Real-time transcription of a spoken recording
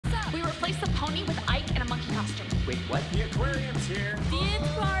replace the pony with Ike in a monkey costume. Wait, what? The aquarium's here.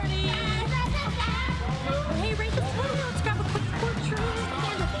 Dance party! Hey, Rachel, let's grab a quick portrait.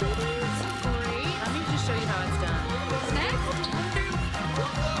 And the photos. Great. Let me just show you how it's done. Next.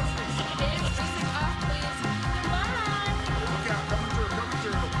 Look out, coming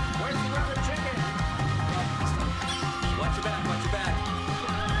through. Where's the rubber chicken? Watch your back, watch your back.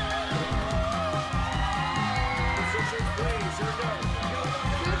 Positions, please. Here we go.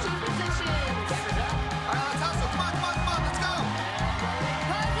 Coaching positions. All right, let's hustle. Come on, let's go.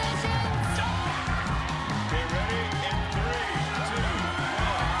 Positions. Get ready in 3, 2,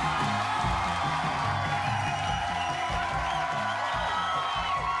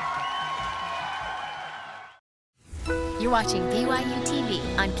 1. You're watching BYU TV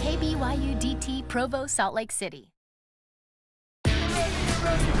on KBYU DT Provo, Salt Lake City.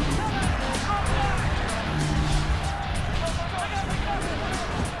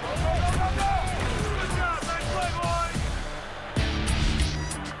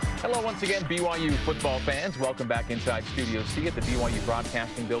 Hello once again, BYU football fans. Welcome back inside Studio C at the BYU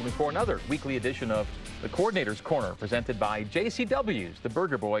Broadcasting building for another weekly edition of the Coordinator's Corner, presented by JCW's, the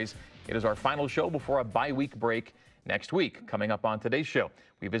Burger Boys. It is our final show before a bye-week break next week. Coming up on today's show,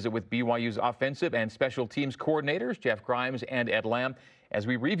 we visit with BYU's offensive and special teams coordinators, Jeff Grimes and Ed Lamb, as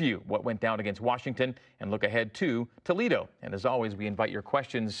we review what went down against Washington and look ahead to Toledo. And as always, we invite your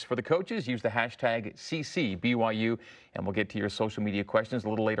questions for the coaches. Use the hashtag CCBYU, and we'll get to your social media questions a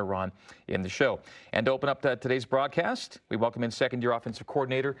little later on in the show. And to open up today's broadcast, we welcome in second-year offensive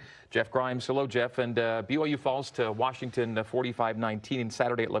coordinator Jeff Grimes. Hello, Jeff. And BYU falls to Washington 45-19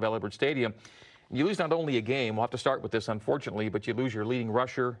 Saturday at LaVell Edwards Stadium. You lose not only a game, we'll have to start with this, unfortunately, but you lose your leading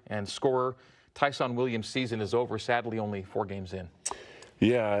rusher and scorer. Tyson Williams' season is over, sadly only 4 games in.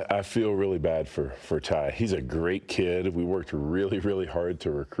 Yeah, I feel really bad for Ty. He's a great kid. We worked really, really hard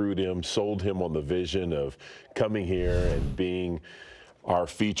to recruit him, sold him on the vision of coming here and being our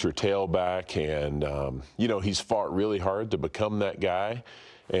feature tailback. And, you know, he's fought really hard to become that guy.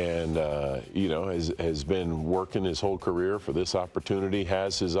 And, you know, has been working his whole career for this opportunity,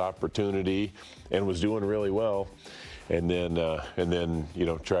 has his opportunity, and was doing really well. And then, you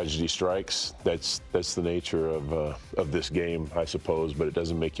know, tragedy strikes. That's the nature of this game, I suppose. But it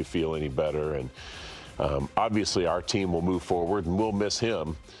doesn't make you feel any better. And obviously, our team will move forward, and we'll miss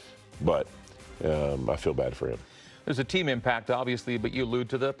him. But I feel bad for him. There's a team impact, obviously, but you allude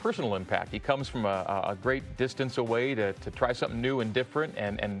to the personal impact. He comes from a great distance away to try something new and different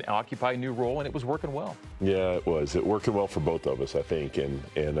and occupy a new role, and it was working well. Yeah, it was. It working well for both of us, I think. And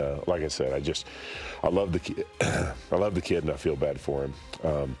like I said, I love the kid. I love the kid, and I feel bad for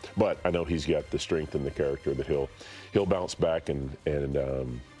him. But I know he's got the strength and the character that he'll bounce back and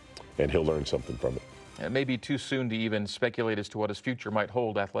he'll learn something from it. It may be too soon to even speculate as to what his future might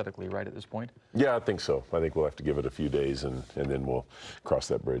hold athletically, right, at this point? Yeah, I think so. I think we'll have to give it a few days, and then we'll cross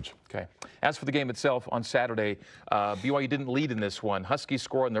that bridge. Okay. As for the game itself on Saturday, BYU didn't lead in this one. Huskies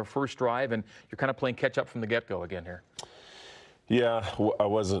scored on their first drive, and you're kind of playing catch-up from the get-go again here. Yeah, I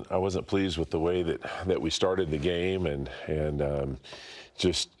wasn't pleased with the way that we started the game, and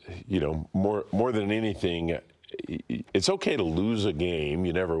just, you know, more than anything, it's okay to lose a game.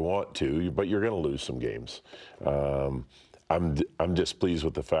 You never want to, but you're going to lose some games. I'm just pleased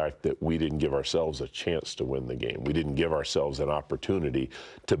with the fact that we didn't give ourselves a chance to win the game. We didn't give ourselves an opportunity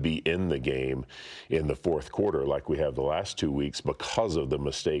to be in the game in the fourth quarter like we have the last 2 weeks because of the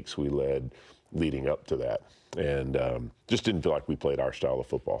mistakes we leading up to that. And just didn't feel like we played our style of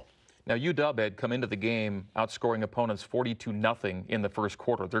football. Now, UW had come into the game outscoring opponents 42-0 in the first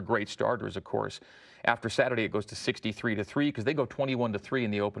quarter. They're great starters, of course. After Saturday, it goes to 63-3 because they go 21-3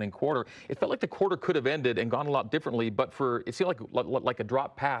 in the opening quarter. It felt like the quarter could have ended and gone a lot differently, but it seemed like a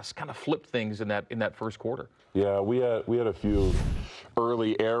drop pass kind of flipped things in that first quarter. Yeah, we had a few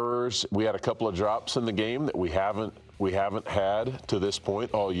early errors. We had a couple of drops in the game that we haven't had to this point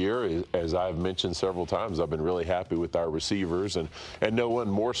all year. As I've mentioned several times, I've been really happy with our receivers, and no one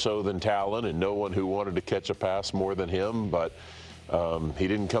more so than Talon, and no one who wanted to catch a pass more than him, but he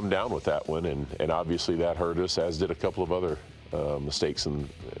didn't come down with that one, and obviously that hurt us, as did a couple of other mistakes in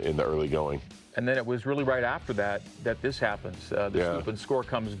the early going. And then it was really right after that this happens. The swoop and score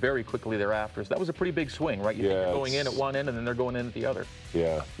comes very quickly thereafter. So that was a pretty big swing, right? You think they're going in at one end and then they're going in at the other.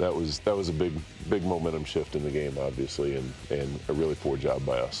 Yeah, that was a big momentum shift in the game, obviously, and a really poor job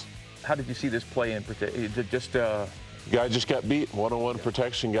by us. How did you see this play in particular? Just guy just got beat. One-on-one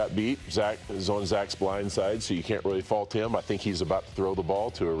protection got beat. Zach is on Zach's blind side, so you can't really fault him. I think he's about to throw the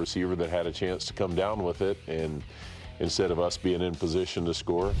ball to a receiver that had a chance to come down with it, and instead of us being in position to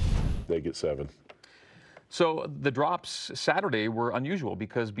score, they get 7. So the drops Saturday were unusual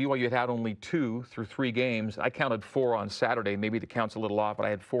because BYU had only 2 through 3 games. I counted 4 on Saturday. Maybe the count's a little off, but I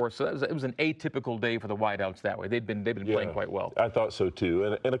had 4. So it was an atypical day for the Wideouts that way. They've been playing quite well. I thought so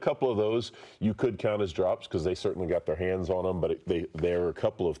too. And a couple of those you could count as drops because they certainly got their hands on them. But there were a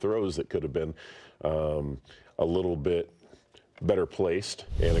couple of throws that could have been a little bit better placed,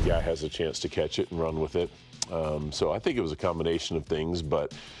 and a guy has a chance to catch it and run with it. So I think it was a combination of things,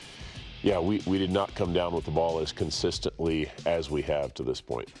 but yeah, we did not come down with the ball as consistently as we have to this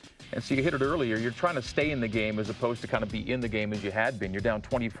point. And so you hit it earlier. You're trying to stay in the game as opposed to kind of be in the game as you had been. You're down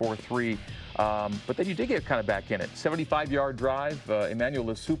 24-3, but then you did get kind of back in it. 75-yard drive. Emmanuel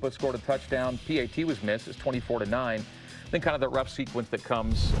Lasupa scored a touchdown. PAT was missed. It's 24-9. Then kind of the rough sequence that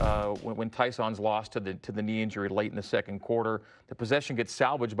comes when Tyson's lost to the knee injury late in the second quarter. The possession gets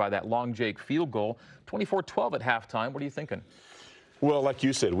salvaged by that long Jake field goal. 24-12 at halftime. What are you thinking? Well, like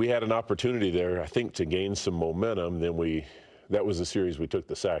you said, we had an opportunity there, I think, to gain some momentum. Then that was the series we took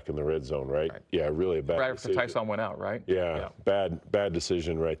the sack in the red zone, right? Yeah, really a bad right decision. after Tyson went out, right? Yeah, bad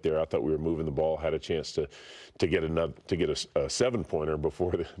decision right there. I thought we were moving the ball, had a chance to get a 7-pointer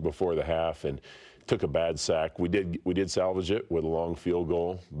before the half, and took a bad sack. We did salvage it with a long field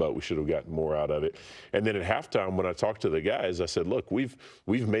goal, but we should have gotten more out of it. And then at halftime, when I talked to the guys, I said, "Look, we've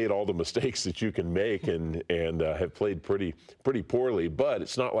made all the mistakes that you can make, and have played pretty poorly. But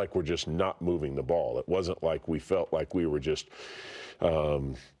it's not like we're just not moving the ball. It wasn't like we felt like we were just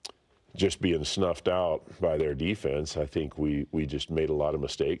being snuffed out by their defense. I think we just made a lot of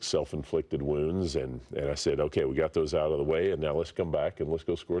mistakes, self-inflicted wounds, and I said, okay, we got those out of the way, and now let's come back and let's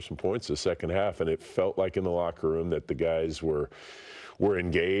go score some points the second half. And it felt like in the locker room that the guys were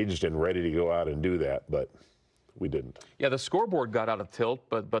engaged and ready to go out and do that, but we didn't. Yeah, the scoreboard got out of tilt,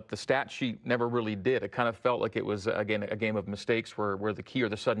 but the stat sheet never really did. It kind of felt like it was, again, a game of mistakes where the key or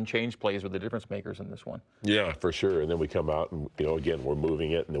the sudden change plays were the difference makers in this one. Yeah, for sure. And then we come out and, again, we're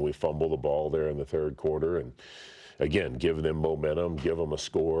moving it, and then we fumble the ball there in the third quarter. And, again, give them momentum, give them a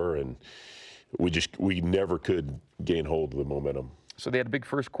score, and we never could gain hold of the momentum. So they had a big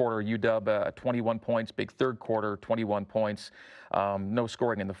first quarter, UW 21 points, big third quarter, 21 points, no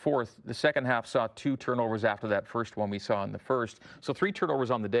scoring in the fourth. The second half saw 2 turnovers after that first one we saw in the first. So 3 turnovers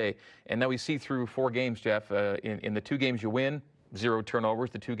on the day. And now we see through 4 games, Jeff, in the 2 games you win, 0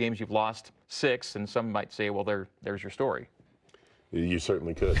 turnovers. The 2 games you've lost, 6. And some might say, well, there's your story. You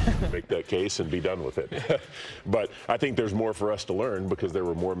certainly could make that case and be done with it. But I think there's more for us to learn because there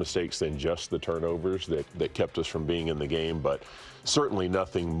were more mistakes than just the turnovers that kept us from being in the game. But certainly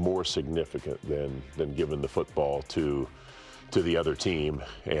nothing more significant than giving the football to the other team.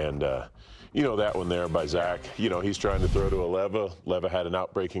 And, that one there by Zach, he's trying to throw to Leva. Leva had an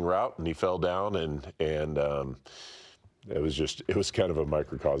out-breaking route, and he fell down, and it was kind of a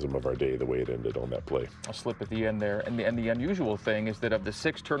microcosm of our day, the way it ended on that play. A slip at the end there. And the unusual thing is that of the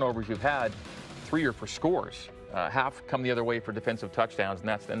 6 turnovers you've had, 3 are for scores. Half come the other way for defensive touchdowns,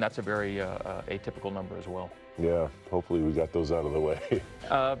 and that's a very atypical number as well. Yeah, hopefully we got those out of the way.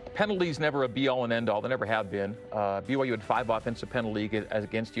 Penalties never a be-all and end-all. They never have been. BYU had 5 offensive penalties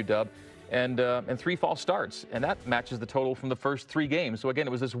against UW. And 3 false starts, and that matches the total from the first 3 games. So again, it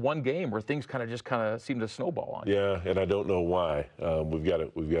was this one game where things kind of seemed to snowball on. Yeah, and I don't know why. We've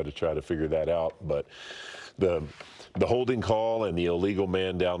got to try to figure that out. But the holding call and the illegal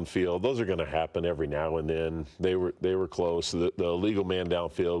man downfield, those are going to happen every now and then. They were close. The illegal man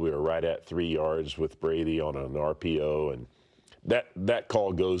downfield, we were right at 3 yards with Brady on an RPO, and that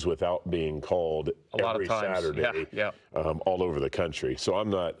call goes without being called every Saturday, all over the country. So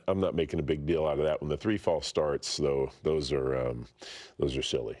I'm not making a big deal out of that. When the 3 false starts, though, those are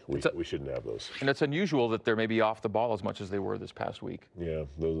silly. We shouldn't have those. And it's unusual that they're maybe off the ball as much as they were this past week. Yeah,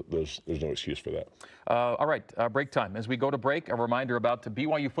 there's no excuse for that. All right, break time. As we go to break, a reminder about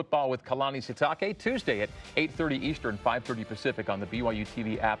BYU football with Kalani Sitake Tuesday at 8:30 Eastern, 5:30 Pacific on the BYU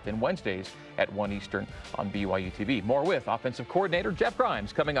TV app, and Wednesdays at 1 Eastern on BYU TV. More with offensive coordinator Jeff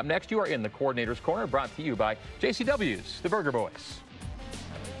Grimes coming up next. You are in the Coordinator's Corner, brought to you by JCW's, the Burger Boys.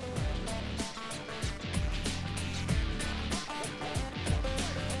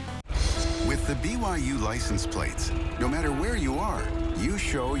 With the BYU license plates, no matter where you are, you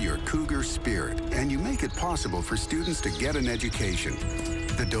show your Cougar spirit, and you make it possible for students to get an education.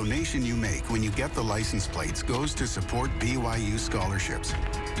 The donation you make when you get the license plates goes to support BYU scholarships.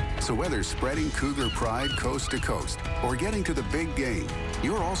 So whether spreading Cougar pride coast to coast or getting to the big game,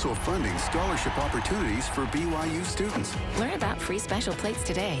 you're also funding scholarship opportunities for BYU students. Learn about free special plates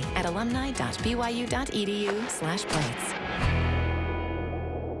today at alumni.byu.edu/plates.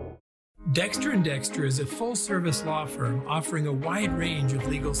 Dexter & Dexter is a full-service law firm offering a wide range of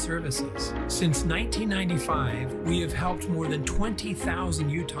legal services. Since 1995, we have helped more than 20,000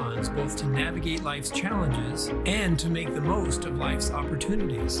 Utahns both to navigate life's challenges and to make the most of life's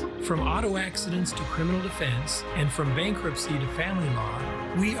opportunities. From auto accidents to criminal defense, and from bankruptcy to family law,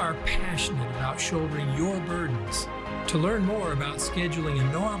 we are passionate about shouldering your burdens. To learn more about scheduling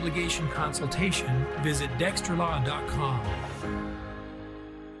a no-obligation consultation, visit dexterlaw.com.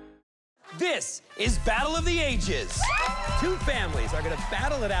 This is Battle of the Ages. Two families are going to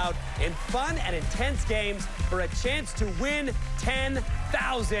battle it out in fun and intense games for a chance to win $10,000.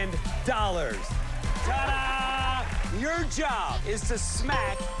 Ta-da! Your job is to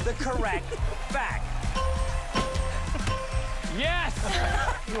smack the correct fact. Yes!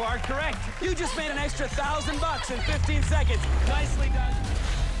 You are correct. You just made an extra $1,000 in 15 seconds. Nicely done.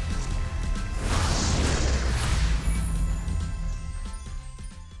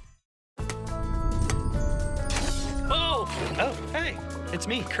 Oh, hey, it's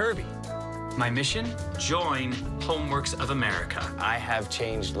me, Kirby. My mission? Join Homeworks of America. I have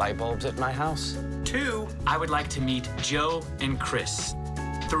changed light bulbs at my house. 2, I would like to meet Joe and Chris.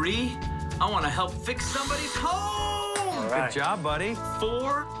 3, I want to help fix somebody's home. All right. Good job, buddy.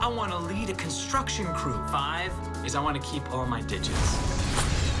 4, I want to lead a construction crew. 5 is I want to keep all my digits.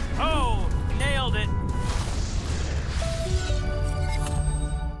 Oh, nailed it.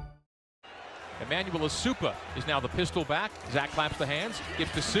 Emmanuel Asupa is now the pistol back. Zach claps the hands, gives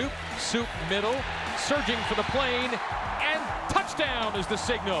to Soup. Soup middle, surging for the plane, and touchdown is the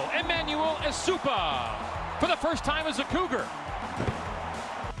signal. Emmanuel Asupa for the first time as a Cougar.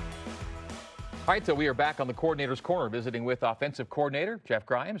 All right, so we are back on the Coordinator's Corner, visiting with offensive coordinator Jeff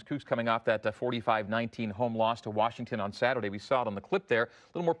Grimes. Cougs coming off that 45-19 home loss to Washington on Saturday. We saw it on the clip there. A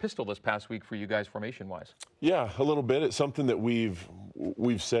little more pistol this past week for you guys formation-wise. Yeah, a little bit. It's something that we've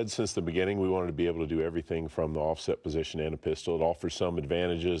said since the beginning. We wanted to be able to do everything from the offset position and a pistol. It offers some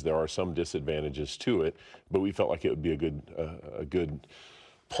advantages. There are some disadvantages to it, but we felt like it would be a good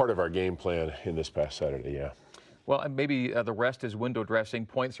part of our game plan in this past Saturday, yeah. Well, maybe the rest is window dressing.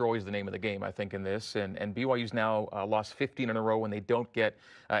 Points are always the name of the game, I think, in this. And BYU's now lost 15 in a row when they don't get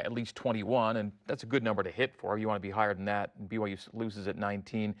at least 21, and that's a good number to hit for. You want to be higher than that. And BYU loses at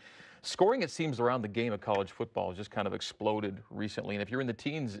 19. Scoring, it seems, around the game of college football has just kind of exploded recently. And if you're in the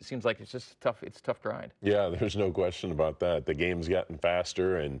teens, it seems like it's just tough. It's a tough grind. Yeah, there's no question about that. The game's gotten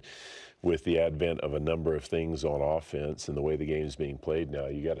faster, and with the advent of a number of things on offense and the way the game's being played now,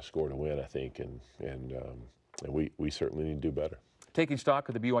 you got to score to win, I think, and we certainly need to do better. Taking stock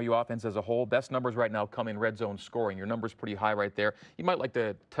of the BYU offense as a whole, best numbers right now come in red zone scoring. Your number's pretty high right there. You might like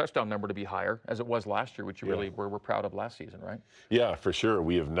the touchdown number to be higher, as it was last year, which you really were proud of last season, right? Yeah, for sure.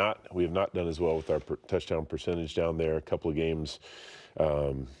 We have not done as well with our touchdown percentage down there. A couple of games,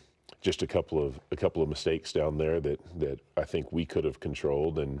 just a couple of mistakes down there that I think we could have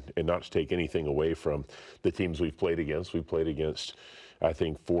controlled, and not to take anything away from the teams we've played against. We've played against, I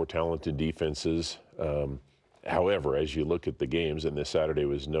think, 4 talented defenses. However, as you look at the games, and this Saturday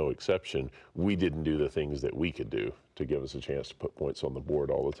was no exception, we didn't do the things that we could do to give us a chance to put points on the board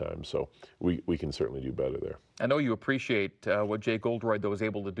all the time. So we can certainly do better there. I know you appreciate what Jay Goldroyd, though, was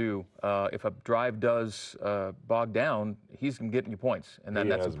able to do. If a drive does bog down, he's getting you points, and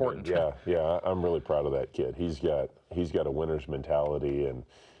that's important. Yeah, I'm really proud of that kid. He's got a winner's mentality, and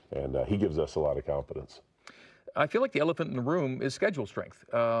he gives us a lot of confidence. I feel like the elephant in the room is schedule strength.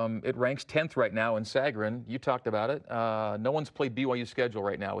 It ranks 10th right now in Sagarin. You talked about it. No one's played BYU's schedule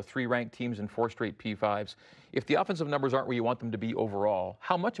right now with 3 ranked teams and 4 straight P5s. If the offensive numbers aren't where you want them to be overall,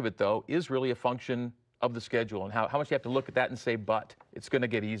 how much of it, though, is really a function of the schedule, and how much you have to look at that and say, but it's going to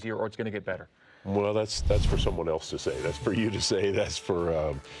get easier or it's going to get better? Well, that's for someone else to say. That's for you to say. That's for,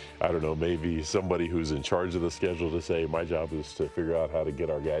 I don't know, maybe somebody who's in charge of the schedule to say. My job is to figure out how to get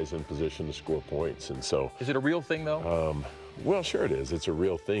our guys in position to score points. And so, is it a real thing, though? Well, sure it is. It's a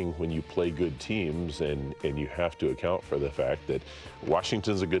real thing when you play good teams, and you have to account for the fact that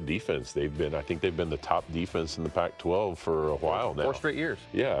Washington's a good defense. I think they've been the top defense in the Pac-12 for a while now. 4 straight years.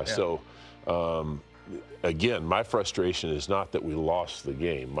 Yeah. So, again, my frustration is not that we lost the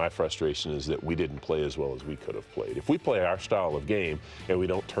game. My frustration is that we didn't play as well as we could have played. If we play our style of game and we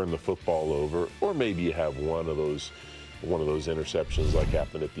don't turn the football over, or maybe you have one of those interceptions like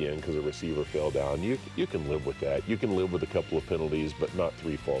happened at the end because a receiver fell down, you can live with that. You can live with a couple of penalties, but not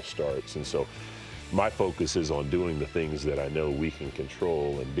 3 false starts. And so my focus is on doing the things that I know we can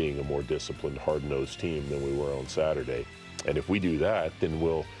control and being a more disciplined, hard-nosed team than we were on Saturday. And if we do that, then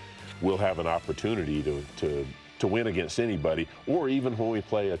we'll have an opportunity to win against anybody, or even when we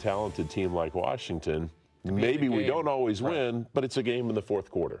play a talented team like Washington, maybe we don't always win, but it's a game in the 4th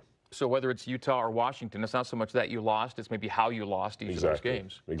quarter. So whether it's Utah or Washington, it's not so much that you lost, it's maybe how you lost each of those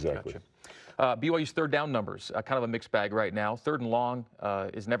games. Exactly. Gotcha. BYU's third down numbers, kind of a mixed bag right now. Third and long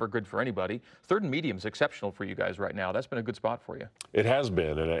is never good for anybody. Third and medium is exceptional for you guys right now. That's been a good spot for you. It has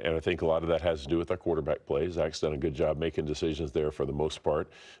been, and I think a lot of that has to do with our quarterback play. Zach's done a good job making decisions there for the most part.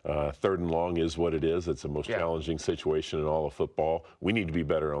 Third and long is what it is. It's the most challenging situation in all of football. We need to be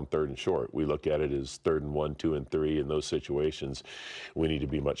better on third and short. We look at it as third and 1, 2, and 3. In those situations, we need to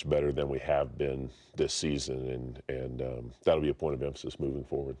be much better than we have been this season, and that'll be a point of emphasis moving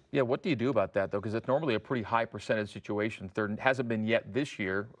forward. Yeah, what do you do about that, though? Because it's normally a pretty high percentage situation. Third hasn't been yet this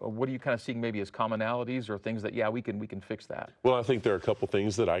year. What are you kind of seeing maybe as commonalities or things that, we can fix that? Well, I think there are a couple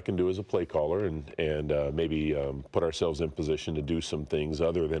things that I can do as a play caller and maybe put ourselves in position to do some things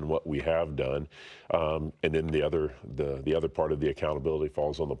other than what we have done. And then the other part of the accountability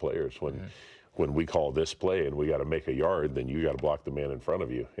falls on the players. When we call this play and we got to make a yard, then you got to block the man in front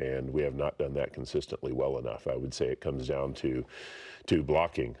of you. And we have not done that consistently well enough. I would say it comes down to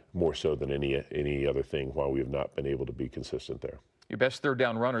blocking more so than any other thing, while we have not been able to be consistent there. Your best third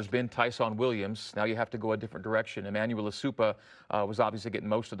down runner has been Tyson Williams. Now you have to go a different direction. Emmanuel Asupa was obviously getting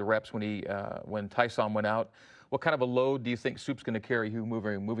most of the reps when Tyson went out. What kind of a load do you think Soup's going to carry you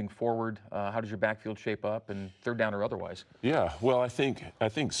moving forward? How does your backfield shape up, and third down or otherwise? Yeah, well, I think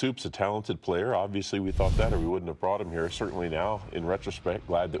Soup's a talented player. Obviously, we thought that, or we wouldn't have brought him here. Certainly now, in retrospect,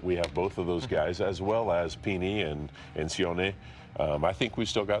 glad that we have both of those guys, as well as Pini and Sione. I think we've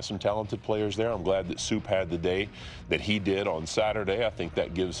still got some talented players there. I'm glad that Soup had the day that he did on Saturday. I think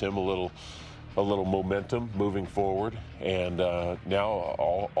that gives him a little momentum moving forward. And now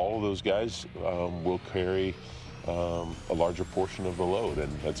all of those guys will carry a larger portion of the load,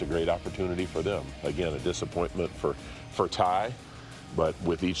 and that's a great opportunity for them. Again, a disappointment for Ty, but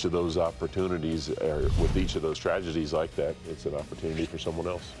with each of those opportunities, or with each of those tragedies like that, it's an opportunity for someone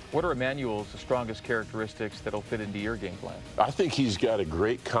else. What are Emmanuel's strongest characteristics that'll fit into your game plan? I think he's got a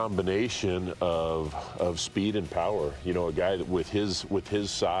great combination of speed and power. You know, a guy that with his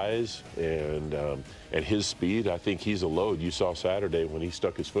size and his speed, I think he's a load. You saw Saturday when he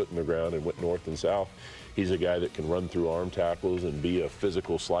stuck his foot in the ground and went north and south. He's a guy that can run through arm tackles and be a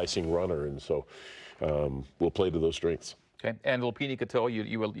physical slicing runner, and so we'll play to those strengths. Okay, and Lopini Katoa,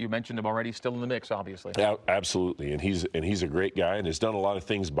 you mentioned him already, still in the mix, obviously. Yeah, absolutely, and he's a great guy and has done a lot of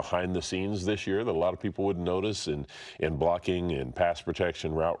things behind the scenes this year that a lot of people wouldn't notice in blocking and pass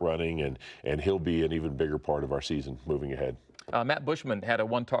protection, route running, and he'll be an even bigger part of our season moving ahead. Matt Bushman had a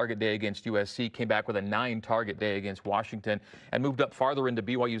 1-target day against USC, came back with a 9-target day against Washington, and moved up farther into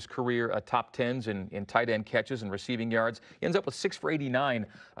BYU's career top 10s in tight end catches and receiving yards. He ends up with 6 for 89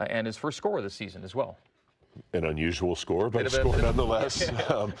 and his first score of the season as well. An unusual score, but a score nonetheless.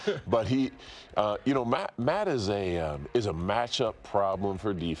 But he, Matt is a matchup problem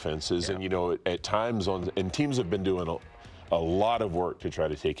for defenses, and at times and teams have been doing a lot of work to try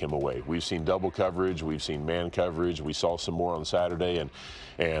to take him away. We've seen double coverage, we've seen man coverage, we saw some more on Saturday,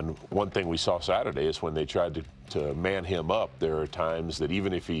 and one thing we saw Saturday is when they tried to man him up, there are times that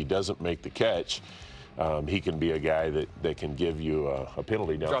even if he doesn't make the catch, he can be a guy that can give you a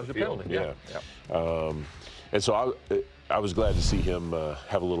penalty down the field. And so I was glad to see him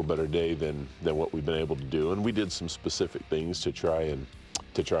have a little better day than what we've been able to do, and we did some specific things to try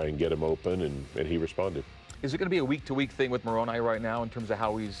and get him open, and he responded. Is it going to be a week-to-week thing with Moroni right now in terms of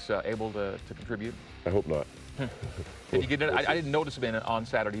how he's able to contribute? I hope not. Did you get? I didn't notice him on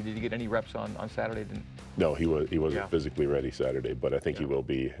Saturday. Did you get any reps on Saturday? No, he wasn't physically ready Saturday, but I think he will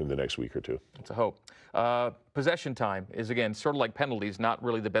be in the next week or two. That's a hope. Possession time is, again, sort of like penalties, not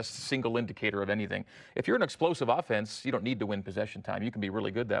really the best single indicator of anything. If you're an explosive offense, you don't need to win possession time. You can be really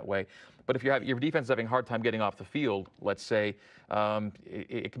good that way. But if your defense is having a hard time getting off the field, let's say,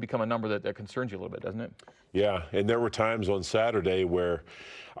 it can become a number that concerns you a little bit, doesn't it? Yeah, and there were times on Saturday where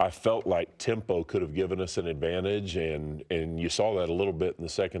I felt like tempo could have given us an advantage, and you saw that a little bit in the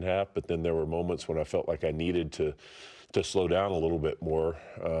second half, but then there were moments when I felt like I needed to slow down a little bit more,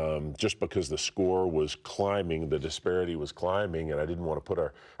 just because the score was climbing, the disparity was climbing, and I didn't want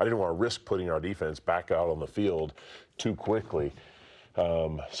to risk putting our defense back out on the field too quickly.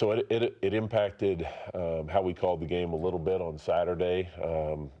 So it impacted how we called the game a little bit on Saturday.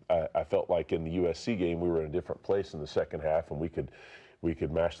 I felt like in the USC game we were in a different place in the second half, and we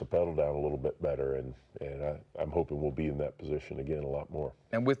could mash the pedal down a little bit better, and I'm hoping we'll be in that position again a lot more.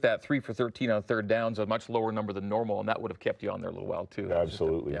 And with that 3 for 13 on third downs, a much lower number than normal, and that would have kept you on there a little while too.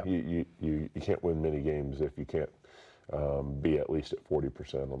 Absolutely. You can't win many games if you can't be at least at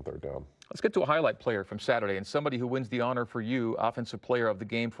 40% on third down. Let's get to a highlight player from Saturday and somebody who wins the honor for you, Offensive Player of the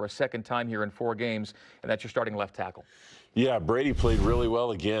Game, for a second time here in 4 games, and that's your starting left tackle. Yeah, Brady played really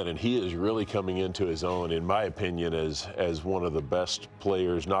well again, and he is really coming into his own, in my opinion, as one of the best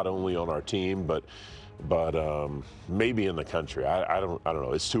players, not only on our team, but maybe in the country. I don't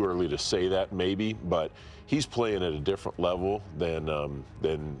know. It's too early to say that, maybe, but he's playing at a different level than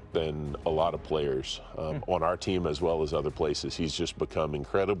a lot of players on our team as well as other places. He's just become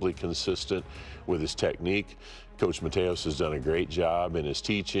incredibly consistent with his technique. Coach Mateos has done a great job in his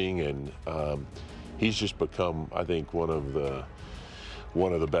teaching, and he's just become, I think, one of the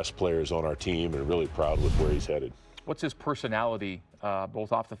best players on our team, and really proud with where he's headed. What's his personality,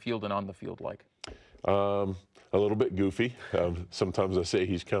 both off the field and on the field, like? A little bit goofy. Sometimes I say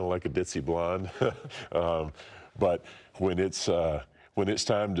he's kind of like a ditzy blonde. But when it's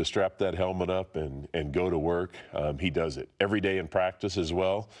time to strap that helmet up and go to work, he does it every day in practice as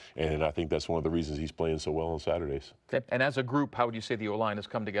well. And I think that's one of the reasons he's playing so well on Saturdays. Okay. And as a group, how would you say the O-line has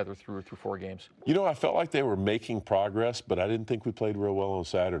come together through 4 games? You know, I felt like they were making progress, but I didn't think we played real well on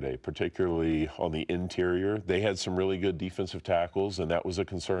Saturday, particularly on the interior. They had some really good defensive tackles, and that was a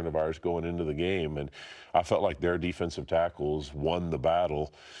concern of ours going into the game. And I felt like their defensive tackles won the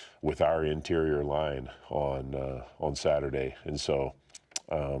battle with our interior line on Saturday. And so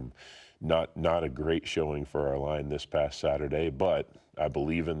not a great showing for our line this past Saturday, but I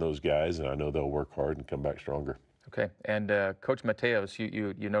believe in those guys, and I know they'll work hard and come back stronger. Okay, and Coach Mateos,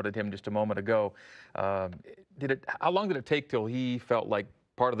 you noted him just a moment ago. How long did it take till he felt like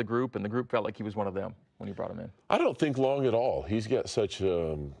part of the group and the group felt like he was one of them when you brought him in? I don't think long at all. He's got such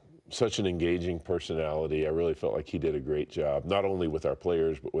an engaging personality. I really felt like he did a great job, not only with our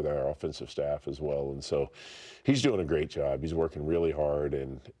players, but with our offensive staff as well. And so he's doing a great job. He's working really hard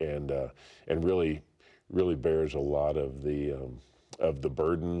and really bears a lot of the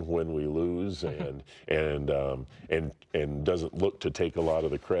burden when we lose, and doesn't look to take a lot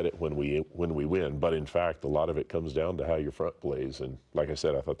of the credit when we win. But in fact, a lot of it comes down to how your front plays. And like I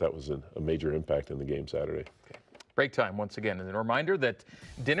said, I thought that was a major impact in the game Saturday. Okay. Break time once again, and a reminder that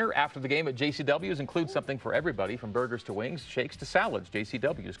dinner after the game at JCW's includes something for everybody, from burgers to wings, shakes to salads.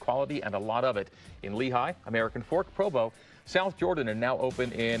 JCW's, quality and a lot of it in Lehigh, American Fork, Provo, South Jordan, and now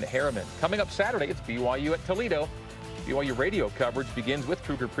open in Harriman. Coming up Saturday, it's BYU at Toledo. BYU radio coverage begins with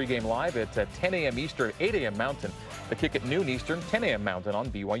Cougar pregame live at 10 a.m. Eastern, 8 a.m. Mountain. The kick at noon Eastern, 10 a.m. Mountain on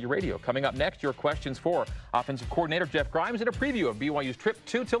BYU Radio. Coming up next, your questions for offensive coordinator Jeff Grimes and a preview of BYU's trip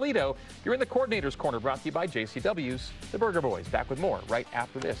to Toledo. You're in the Coordinator's Corner, brought to you by JCW's The Burger Boys. Back with more right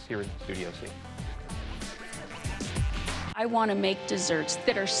after this here in Studio C. I want to make desserts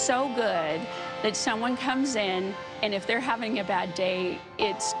that are so good that someone comes in, and if they're having a bad day,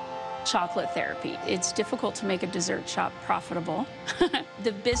 it's chocolate therapy. It's difficult to make a dessert shop profitable.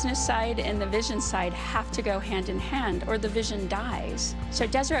 The business side and the vision side have to go hand in hand, or the vision dies. So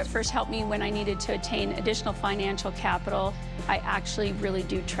Deseret First helped me when I needed to attain additional financial capital. I actually really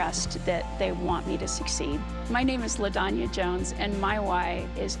do trust that they want me to succeed. My name is LaDanya Jones, and my why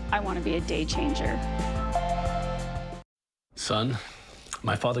is I want to be a day changer. Son,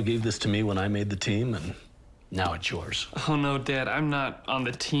 my father gave this to me when I made the team, and now it's yours. Oh no, Dad, I'm not on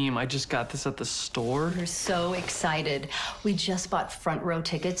the team. I just got this at the store. We're so excited. We just bought front row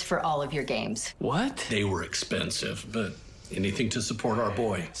tickets for all of your games. What? They were expensive, but anything to support our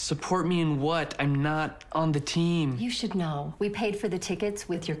boy. Support me in what? I'm not on the team. You should know. We paid for the tickets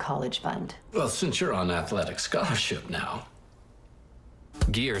with your college fund. Well, since you're on athletic scholarship now.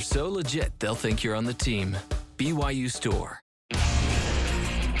 Gear so legit, they'll think you're on the team. BYU Store.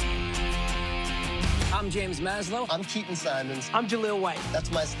 I'm James Maslow. I'm Keaton Simons. I'm Jaleel White. That's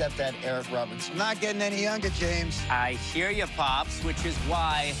my stepdad, Eric Roberts. I'm not getting any younger, James. I hear you, Pops, which is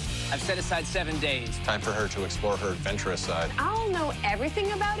why I've set aside 7 days. Time for her to explore her adventurous side. I'll know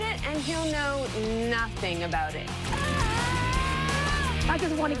everything about it, and he'll know nothing about it. I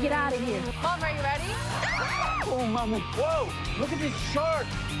just want to get out of here. Mom, are you ready? Oh, Mama. Whoa, look at this shark.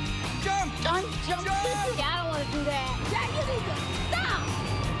 Jump! I'm jumping. Jump! Yeah, I don't want to do that. Dad, you need to stop.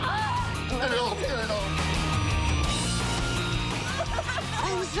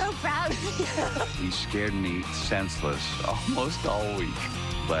 I'm so proud of you. He scared me senseless almost all week,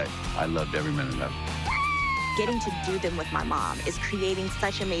 but I loved every minute of it. Getting to do them with my mom is creating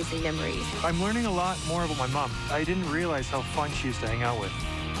such amazing memories. I'm learning a lot more about my mom. I didn't realize how fun she used to hang out with.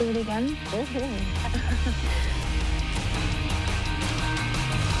 Do it again?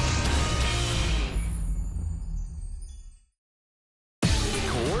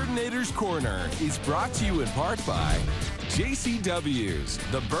 Coordinator's Corner is brought to you in part by JCW's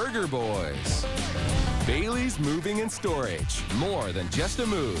The Burger Boys. Bailey's Moving and Storage, more than just a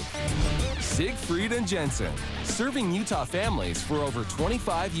move. Siegfried and Jensen, serving Utah families for over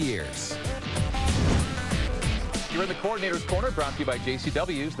 25 years. You're in the Coordinator's Corner, brought to you by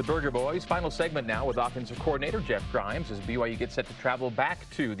JCW's, the Burger Boys. Final segment now with offensive coordinator Jeff Grimes as BYU gets set to travel back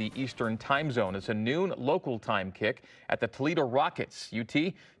to the Eastern time zone. It's a noon local time kick at the Toledo Rockets.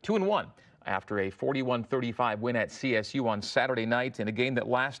 UT 2-1 after a 41-35 win at CSU on Saturday night in a game that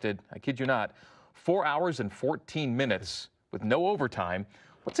lasted, I kid you not, 4 hours and 14 minutes with no overtime.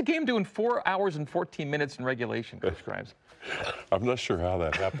 What's a game doing 4 hours and 14 minutes in regulation, Coach Grimes? I'm not sure how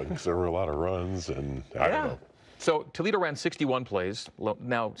that happened because there were a lot of runs and I don't know. So Toledo ran 61 plays.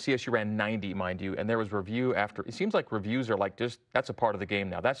 Now CSU ran 90, mind you, and there was review after. It seems like reviews are like just, that's a part of the game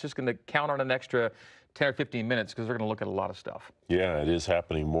now. That's just going to count on an extra 10 or 15 minutes because they're going to look at a lot of stuff. Yeah, it is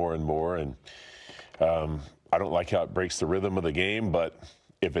happening more and more, and I don't like how it breaks the rhythm of the game, but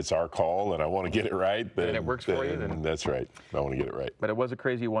if it's our call and I want to get it right, then and it works for you, then that's right. I want to get it right. But it was a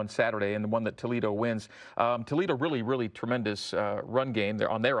crazy one Saturday, and the one that Toledo wins. Toledo really tremendous run game.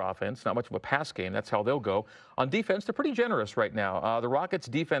 They're on their offense, not much of a pass game. That's how they'll go. On defense, they're pretty generous right now. The Rockets'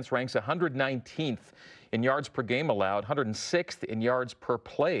 defense ranks 119th in yards per game allowed, 106th in yards per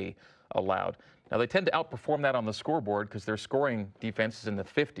play allowed. Now, they tend to outperform that on the scoreboard because their scoring defense is in the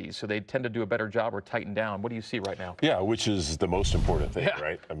 50s, so they tend to do a better job or tighten down. What do you see right now? Yeah, which is the most important thing,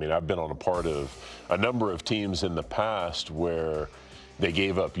 right? I mean, I've been on a part of a number of teams in the past where they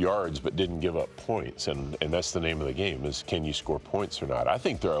gave up yards but didn't give up points, and that's the name of the game, is can you score points or not? I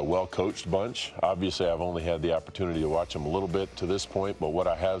think they're a well-coached bunch. Obviously, I've only had the opportunity to watch them a little bit to this point, but what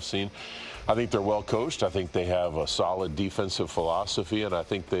I have seen, I think they're well coached. I think they have a solid defensive philosophy, and I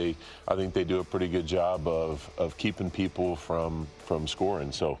think they do a pretty good job of keeping people from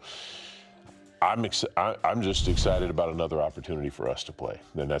scoring. So I'm just excited about another opportunity for us to play,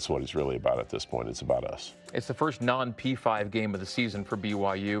 and that's what it's really about at this point. It's about us. It's the first non-P5 game of the season for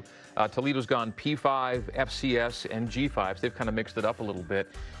BYU. Toledo's gone P5, FCS, and G5. So they've kind of mixed it up a little bit,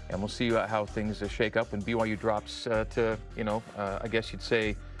 and we'll see how things shake up when BYU drops to, I guess you'd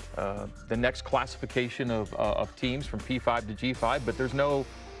say, the next classification of teams from P5 to G5, but there's no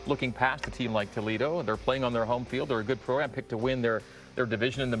looking past a team like Toledo. They're playing on their home field. They're a good program, picked to win their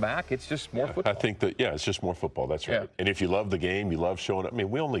division in the MAC. It's just more football. I think that, it's just more football. That's right. Yeah. And if you love the game, you love showing up. I mean,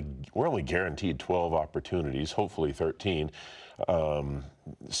 we're only guaranteed 12 opportunities, hopefully 13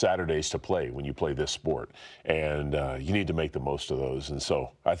 Saturdays to play when you play this sport, and you need to make the most of those. And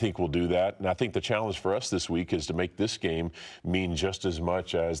so I think we'll do that. And I think the challenge for us this week is to make this game mean just as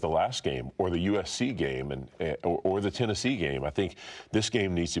much as the last game or the USC game or the Tennessee game. I think this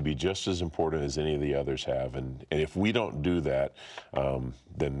game needs to be just as important as any of the others have. And if we don't do that,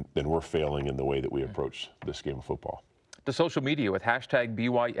 then we're failing in the way that we approach this game of football. To social media with hashtag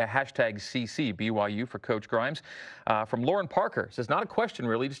CCBYU for Coach Grimes. From Lauren Parker, says, not a question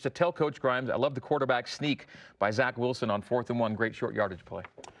really, just to tell Coach Grimes, I love the quarterback sneak by Zach Wilson on 4th and 1, great short yardage play.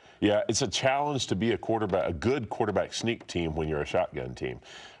 Yeah, it's a challenge to be a good quarterback sneak team when you're a shotgun team.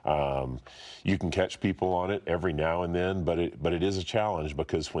 You can catch people on it every now and then, but it is a challenge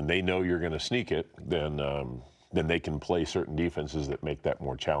because when they know you're going to sneak it, then they can play certain defenses that make that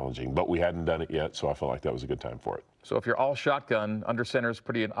more challenging. But we hadn't done it yet, so I felt like that was a good time for it. So if you're all shotgun, under center is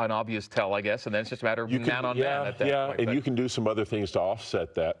pretty an obvious tell, I guess, and then it's just a matter of man on man at that point. And you can do some other things to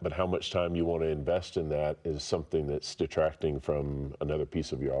offset that, but how much time you want to invest in that is something that's detracting from another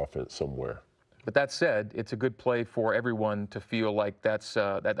piece of your offense somewhere. But that said, it's a good play for everyone to feel like that's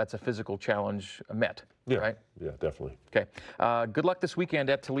a physical challenge met. Yeah, right? Yeah, definitely. Okay. Good luck this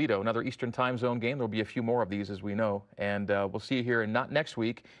weekend at Toledo. Another Eastern time zone game. There'll be a few more of these, as we know. And we'll see you here, not next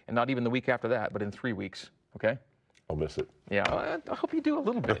week, and not even the week after that, but in 3 weeks. Okay? I'll miss it. Yeah, I hope you do a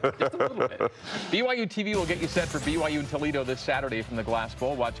little bit, just a little bit. BYU TV will get you set for BYU and Toledo this Saturday from the Glass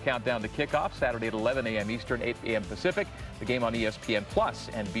Bowl. Watch Countdown to Kickoff Saturday at 11 a.m. Eastern, 8 a.m. Pacific. The game on ESPN Plus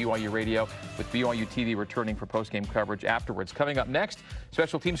and BYU Radio, with BYU TV returning for postgame coverage afterwards. Coming up next,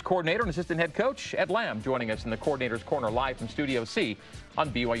 Special Teams Coordinator and Assistant Head Coach Ed Lamb joining us in the Coordinator's Corner live from Studio C on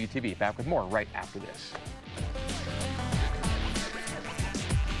BYU TV. Back with more right after this.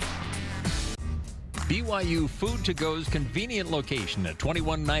 BYU Food to Go's convenient location at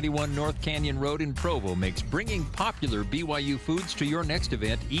 2191 North Canyon Road in Provo makes bringing popular BYU foods to your next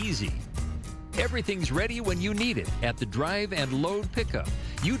event easy. Everything's ready when you need it at the drive and load pickup.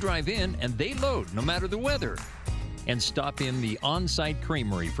 You drive in and they load no matter the weather. And stop in the on-site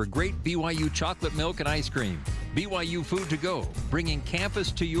creamery for great BYU chocolate milk and ice cream. BYU Food to Go, bringing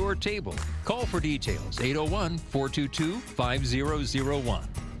campus to your table. Call for details, 801-422-5001.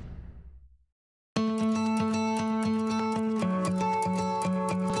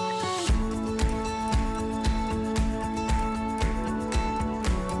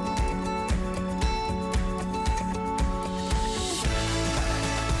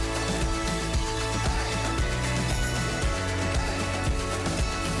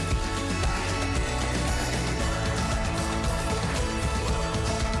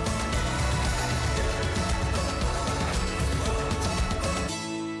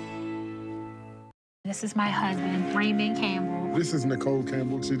 This is my husband, Raymond Campbell. This is Nicole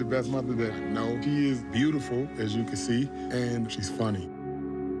Campbell. She's the best mother that I know. She is beautiful, as you can see, and she's funny.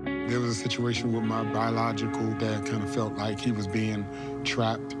 There was a situation with my biological dad kind of felt like he was being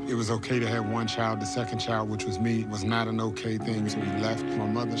trapped. It was okay to have one child. The second child, which was me, was not an okay thing, so he left. My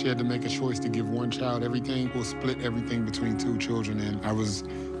mother, she had to make a choice to give one child everything or split everything between two children, and I was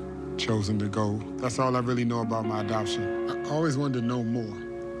chosen to go. That's all I really know about my adoption. I always wanted to know more.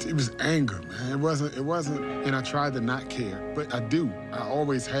 It was anger, man. It wasn't, and I tried to not care, but I do. I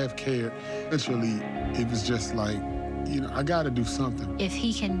always have cared. Literally, it was just like, you know, I gotta do something. If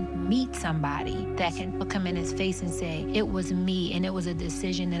he can meet somebody that can look him in his face and say, it was me and it was a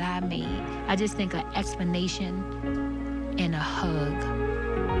decision that I made, I just think an explanation and a hug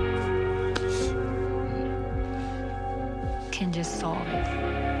can just solve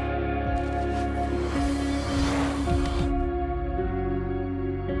it.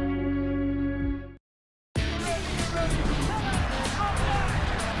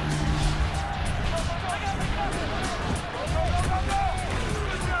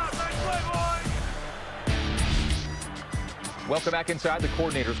 Welcome back inside the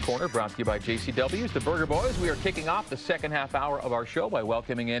Coordinator's Corner, brought to you by JCW's The Burger Boys. We are kicking off the second half hour of our show by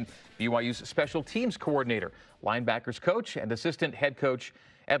welcoming in BYU's Special Teams Coordinator, linebackers coach, and assistant head coach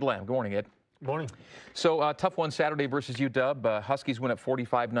Ed Lamb. Good morning, Ed. Good morning. So tough one Saturday versus UW. Huskies win at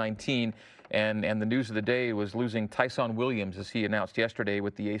 45-19, and the news of the day was losing Tyson Williams, as he announced yesterday,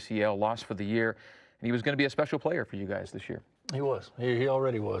 with the ACL loss for the year. And he was going to be a special player for you guys this year. He was. He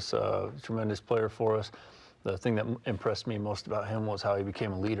already was a tremendous player for us. The thing that impressed me most about him was how he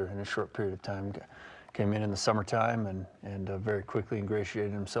became a leader in a short period of time. Came in the summertime and very quickly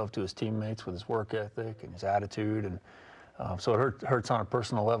ingratiated himself to his teammates with his work ethic and his attitude. And so it hurts on a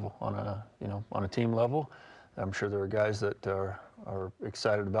personal level, on a team level. I'm sure there are guys that are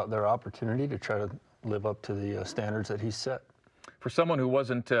excited about their opportunity to try to live up to the standards that he's set. For someone who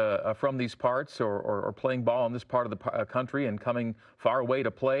wasn't from these parts or playing ball in this part of the country and coming far away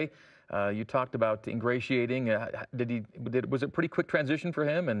to play, you talked about ingratiating. Was it a pretty quick transition for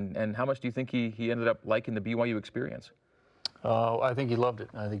him? And how much do you think he ended up liking the BYU experience? I think he loved it.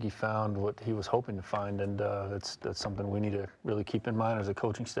 I think he found what he was hoping to find, and that's something we need to really keep in mind as a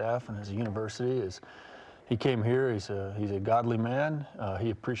coaching staff and as a university. Is he came here, he's a godly man. He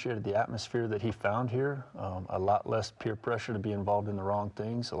appreciated the atmosphere that he found here. A lot less peer pressure to be involved in the wrong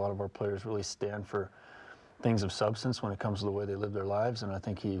things. A lot of our players really stand for things of substance when it comes to the way they live their lives, and I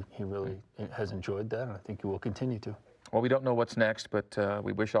think he really has enjoyed that, and I think he will continue to. Well, we don't know what's next, but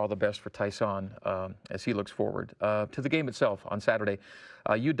we wish all the best for Tyson as he looks forward. To the game itself on Saturday,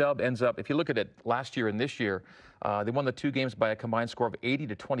 UW ends up, if you look at it last year and this year, they won the two games by a combined score of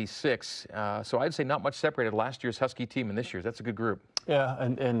 80-26. So I'd say not much separated last year's Husky team and this year's. That's a good group. Yeah,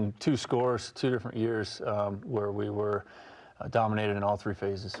 and two scores, 2 different years where we were dominated in all 3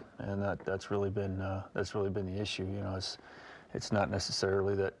 phases, and that's really been the issue. You know, it's not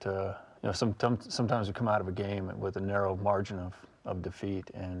necessarily that you know, sometimes we come out of a game with a narrow margin of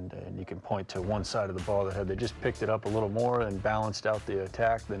defeat, and you can point to one side of the ball that had they just picked it up a little more and balanced out the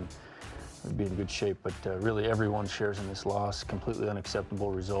attack, then we'd be in good shape. But really, everyone shares in this loss. Completely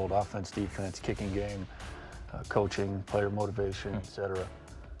unacceptable result: offense, defense, kicking game, coaching, player motivation, etc.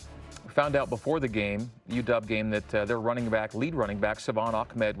 Found out before the game, UW game, that their lead running back, Savon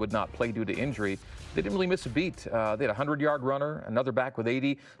Ahmed, would not play due to injury. They didn't really miss a beat. They had a 100-yard runner, another back with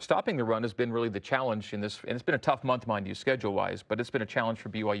 80. Stopping the run has been really the challenge in this, and it's been a tough month, mind you, schedule-wise, but it's been a challenge for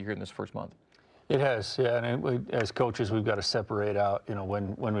BYU here in this first month. It has, yeah, and as coaches, we've got to separate out, you know,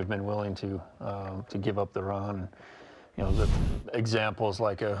 when we've been willing to give up the run. You know, the examples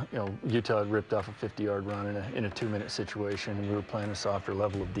like Utah had ripped off a 50-yard run in a 2-minute situation, and we were playing a softer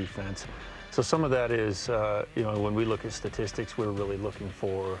level of defense. So some of that is, you know, when we look at statistics, we're really looking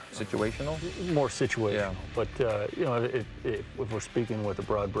for situational, more situational. Yeah. But you know, if we're speaking with a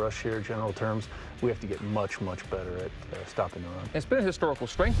broad brush here, general terms, we have to get much better at stopping the run. It's been a historical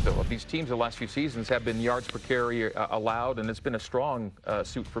strength, though, of these teams the last few seasons have been yards per carry allowed, and it's been a strong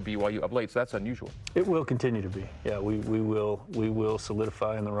suit for BYU of late. So that's unusual. It will continue to be. Yeah, we will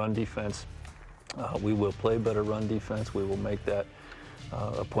solidify in the run defense. We will play better run defense. We will make that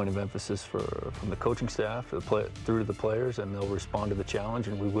a point of emphasis from the coaching staff through to the players, and they'll respond to the challenge,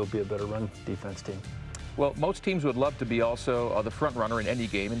 and we will be a better run defense team. Well, most teams would love to be also the front runner in any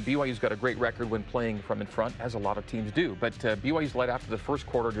game, and BYU's got a great record when playing from in front, as a lot of teams do. But BYU's led after the first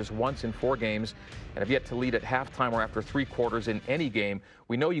quarter just once in 4 games, and have yet to lead at halftime or after 3 quarters in any game.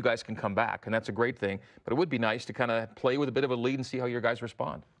 We know you guys can come back, and that's a great thing, but it would be nice to kind of play with a bit of a lead and see how your guys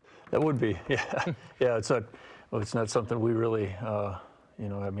respond. That would be, yeah. Yeah, it's not something we really you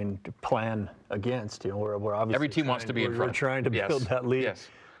know, I mean, to plan against. You know, we're obviously every team wants to be in front. We're trying to build that lead. Yes.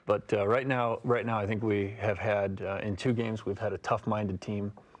 But right now, I think we have had in 2 games we've had a tough-minded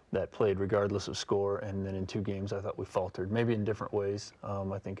team that played regardless of score, and then in 2 games I thought we faltered, maybe in different ways.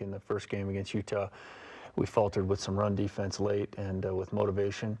 I think in the first game against Utah, we faltered with some run defense late and with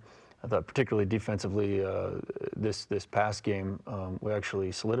motivation. I thought particularly defensively this past game, we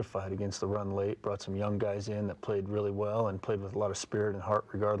actually solidified against the run late, brought some young guys in that played really well and played with a lot of spirit and heart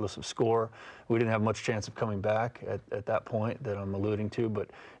regardless of score. We didn't have much chance of coming back at that point that I'm alluding to,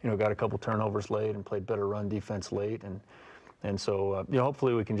 but you know, got a couple turnovers late and played better run defense late, and so you know,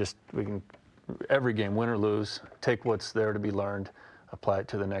 hopefully we can every game, win or lose, take what's there to be learned, apply it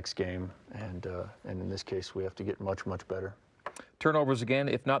to the next game, and in this case we have to get much better. Turnovers again,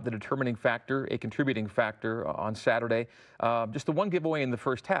 if not the determining factor, a contributing factor on Saturday. Just the one giveaway in the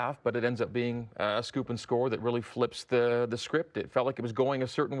first half, but it ends up being a scoop and score that really flips the script. It felt like it was going a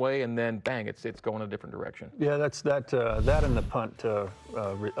certain way, and then bang, it's going a different direction. Yeah, that and the punt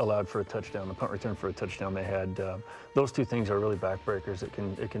allowed for a touchdown. The punt return for a touchdown they had. Those 2 things are really backbreakers. It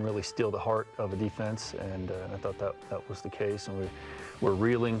can really steal the heart of a defense, and I thought that was the case. And we were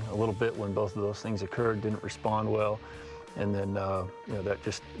reeling a little bit when both of those things occurred. Didn't respond well. And then, you know, that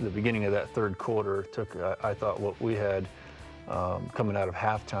just the beginning of that 3rd quarter took, I thought what we had coming out of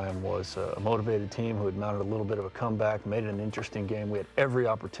halftime was a motivated team who had mounted a little bit of a comeback, made it an interesting game. We had every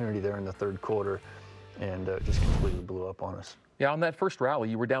opportunity there in the 3rd quarter, and just completely blew up on us. Yeah, on that first rally,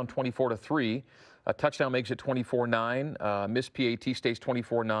 you were down 24-3. A touchdown makes it 24-9. Missed PAT stays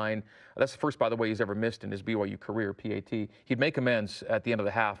 24-9. That's the first, by the way, he's ever missed in his BYU career, PAT. He'd make amends at the end of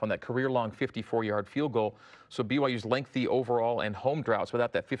the half on that career-long 54-yard field goal. So BYU's lengthy overall and home droughts,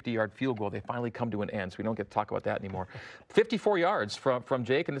 without that 50-yard field goal, they finally come to an end. So we don't get to talk about that anymore. 54 yards from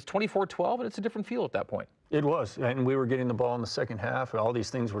Jake, and it's 24-12, and it's a different feel at that point. It was, and we were getting the ball in the second half. All these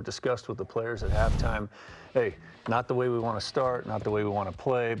things were discussed with the players at halftime. Hey, not the way we want to start, not the way we want to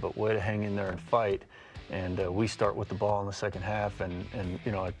play, but way to hang in there and fight. And we start with the ball in the second half, and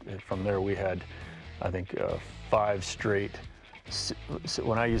you know, from there we had, I think, 5 straight.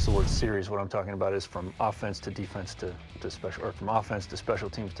 When I use the word series, what I'm talking about is from offense to defense to special, or from offense to special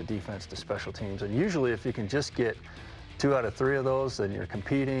teams to defense to special teams. And usually, if you can just get 2 out of 3 of those, then you're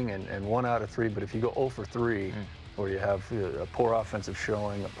competing, and 1 out of 3. But if you go 0 for 3, or you have a poor offensive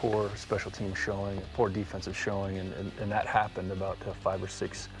showing, a poor special team showing, a poor defensive showing, and that happened about 5 or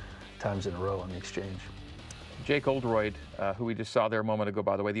 6 times in a row on the exchange. Jake Oldroyd, who we just saw there a moment ago,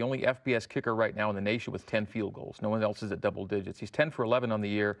 by the way, the only FBS kicker right now in the nation with 10 field goals. No one else is at double digits. He's 10 for 11 on the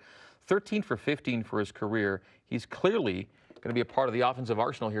year, 13 for 15 for his career. He's clearly going to be a part of the offensive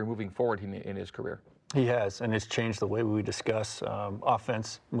arsenal here moving forward in his career. He has, and it's changed the way we discuss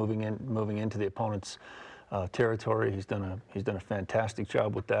offense moving into the opponent's territory. He's done a fantastic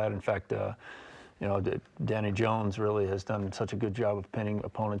job with that. In fact, you know, Danny Jones really has done such a good job of pinning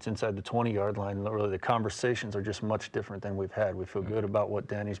opponents inside the 20-yard line. Really, the conversations are just much different than we've had. We feel good about what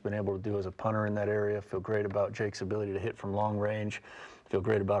Danny's been able to do as a punter in that area. Feel great about Jake's ability to hit from long range. Feel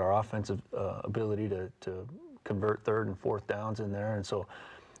great about our offensive ability to convert 3rd and 4th downs in there. And so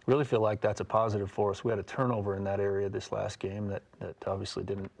really feel like that's a positive for us. We had a turnover in that area this last game that obviously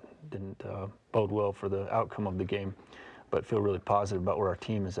didn't bode well for the outcome of the game, but feel really positive about where our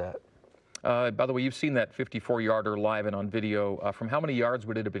team is at. By the way, you've seen that 54-yarder live and on video. From how many yards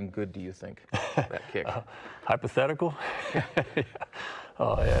would it have been good, do you think, that kick? Hypothetical? Yeah.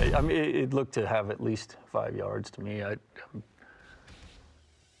 Oh, yeah. I mean, it looked to have at least 5 yards to me.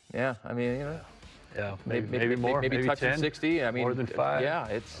 Yeah, I mean, you know. Yeah, maybe more, maybe touching 10, 60. I mean, more than 5. Yeah,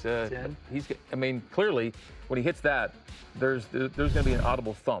 it's 10. I mean, clearly, when he hits that, there's going to be an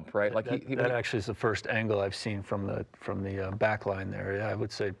audible thump, right? Like that actually is the first angle I've seen from the back line there. Yeah, I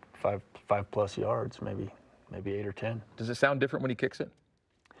would say 5+ yards, maybe 8 or 10. Does it sound different when he kicks it?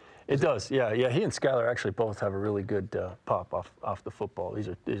 It does, yeah. He and Skylar actually both have a really good pop off the football. These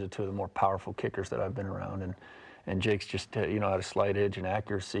are 2 of the more powerful kickers that I've been around, and Jake's just had a slight edge and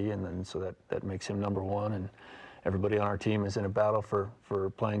accuracy, and then so that makes him number 1. And everybody on our team is in a battle for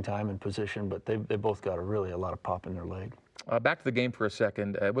playing time and position, but they both got a lot of pop in their leg. Back to the game for a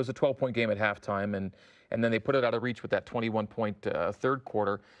second. It was a 12-point game at halftime, and then they put it out of reach with that 21-point 3rd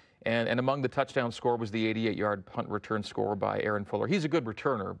quarter. And among the touchdown score was the 88-yard punt return score by Aaron Fuller. He's a good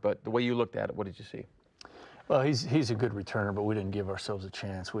returner, but the way you looked at it, what did you see? Well, he's a good returner, but we didn't give ourselves a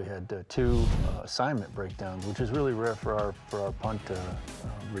chance. We had 2 assignment breakdowns, which is really rare for our punt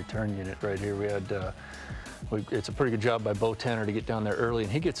return unit right here. We had it's a pretty good job by Bo Tanner to get down there early,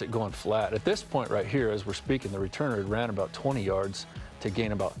 and he gets it going flat. At this point right here, as we're speaking, the returner had ran about 20 yards to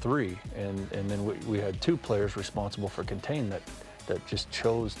gain about 3, and then we had 2 players responsible for containing that just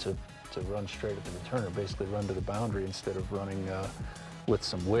chose to run straight at the returner, basically run to the boundary instead of running with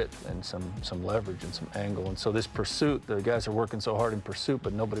some width and some leverage and some angle. And so this pursuit, the guys are working so hard in pursuit,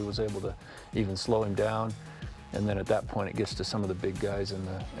 but nobody was able to even slow him down. And then at that point, it gets to some of the big guys and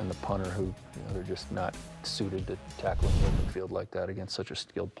the punter who, you know, they're just not suited to tackling the open field like that against such a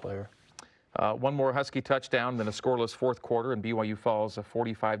skilled player. One more Husky touchdown, then a scoreless fourth quarter, and BYU falls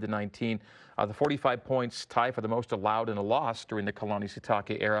 45-19. The 45 points tie for the most allowed in a loss during the Kalani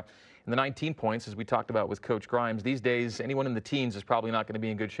Sitake era. And the 19 points, as we talked about with Coach Grimes, these days, anyone in the teens is probably not going to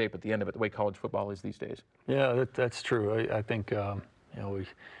be in good shape at the end of it, the way college football is these days. Yeah, that's true. I think, you know,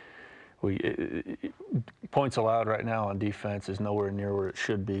 points allowed right now on defense is nowhere near where it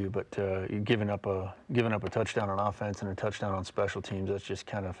should be, but giving up a touchdown on offense and a touchdown on special teams, that's just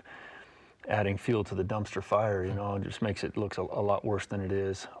kind of adding fuel to the dumpster fire, you know, and just makes it look a lot worse than it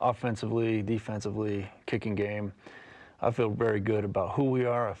is. Offensively, defensively, kicking game, I feel very good about who we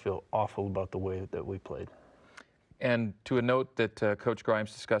are. I feel awful about the way that we played. And to a note that Coach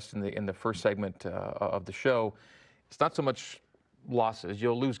Grimes discussed in the first segment of the show, it's not so much losses.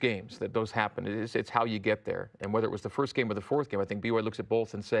 You'll lose games. That those happen. It's how you get there. And whether it was the first game or the fourth game, I think BYU looks at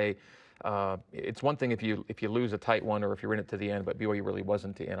both and say, it's one thing if you lose a tight one or if you're in it to the end, but BYU really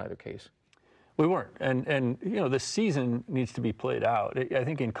wasn't in either case. We weren't, and you know, the season needs to be played out. I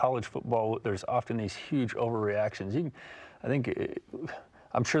think in college football, there's often these huge overreactions.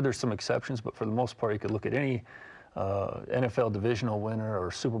 I'm sure there's some exceptions, but for the most part, you could look at any NFL divisional winner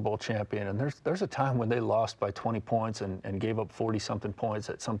or Super Bowl champion, and there's a time when they lost by 20 points and gave up 40-something points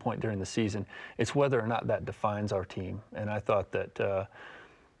at some point during the season. It's whether or not that defines our team, and I thought that.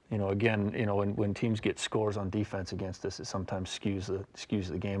 You know, again, you know, when teams get scores on defense against us, it sometimes skews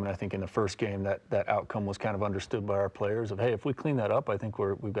the game. And I think in the first game, that outcome was kind of understood by our players of, hey, if we clean that up, I think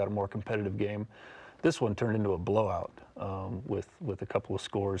we've got a more competitive game. This one turned into a blowout with a couple of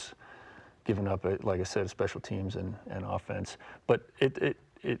scores given up, like I said, special teams and offense. But it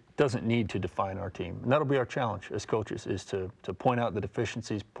doesn't need to define our team. And that'll be our challenge as coaches, is to point out the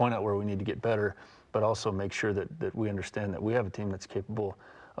deficiencies, point out where we need to get better, but also make sure that we understand that we have a team that's capable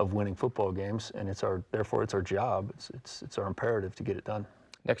of winning football games, and therefore it's our job, it's our imperative to get it done.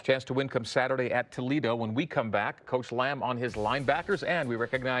 Next chance to win comes Saturday at Toledo. When we come back, Coach Lamb on his linebackers, and we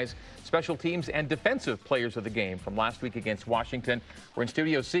recognize special teams and defensive players of the game from last week against Washington. We're in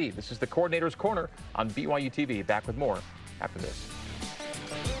Studio C. This is the Coordinator's Corner on BYU TV. Back with more after this.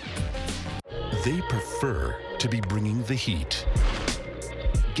 They prefer to be bringing the heat,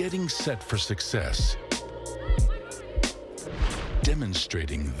 getting set for success,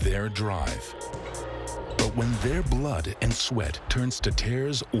 demonstrating their drive. But when their blood and sweat turns to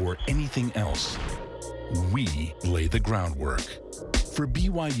tears or anything else, we lay the groundwork for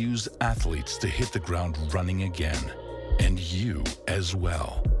BYU's athletes to hit the ground running again, and you as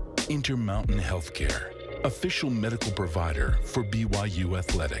well. Intermountain Healthcare, official medical provider for BYU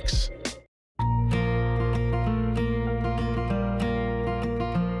Athletics.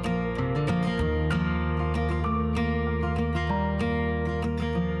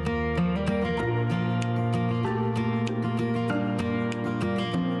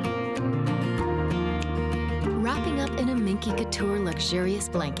 Luxurious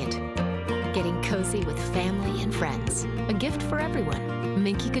blanket. Getting cozy with family and friends. A gift for everyone.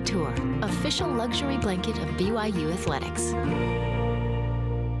 Minky Couture, official luxury blanket of BYU Athletics.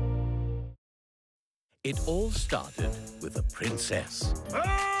 It all started with a princess.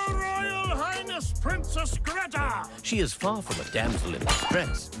 Her Royal Highness Princess Greta! She is far from a damsel in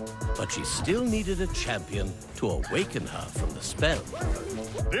distress, but she still needed a champion to awaken her from the spell.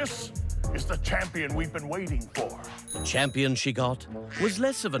 This is the champion we've been waiting for. The champion she got was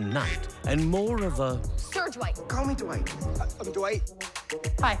less of a knight and more of a... Sir Dwight. Call me Dwight. I'm Dwight.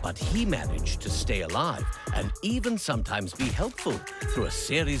 Hi. But he managed to stay alive and even sometimes be helpful through a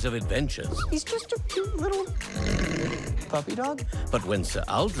series of adventures. He's just a cute little puppy dog. But when Sir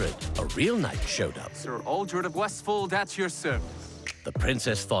Aldred, a real knight, showed up... Sir Aldred of Westfold, at your service. The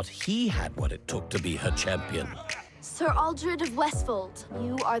princess thought he had what it took to be her champion. Sir Aldred of Westfold,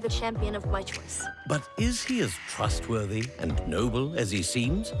 you are the champion of my choice. But is he as trustworthy and noble as he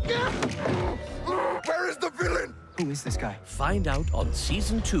seems? Where is the villain? Who is this guy? Find out on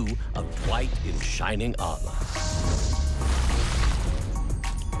Season 2 of Dwight in Shining Armor.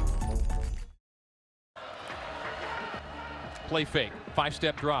 Play fake,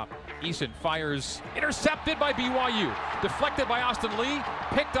 5-step drop. Eason fires, intercepted by BYU. Deflected by Austin Lee,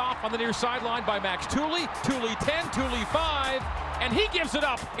 picked off on the near sideline by Max Tooley. Tooley 10, Tooley 5, and he gives it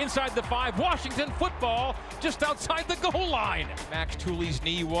up inside the 5. Washington football just outside the goal line. Max Tooley's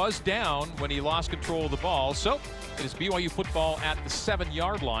knee was down when he lost control of the ball, so it is BYU football at the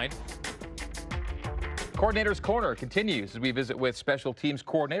 7-yard line. Coordinator's Corner continues as we visit with special teams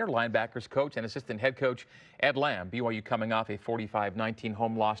coordinator, linebackers coach, and assistant head coach Ed Lamb. BYU coming off a 45-19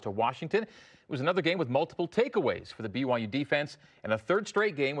 home loss to Washington. It was another game with multiple takeaways for the BYU defense and a third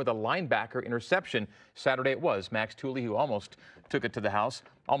straight game with a linebacker interception. Saturday it was Max Tooley who almost took it to the house,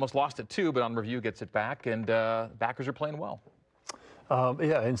 almost lost it too, but on review gets it back, and backers are playing well.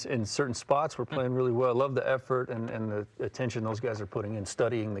 Yeah, in certain spots we're playing really well. I love the effort and the attention those guys are putting in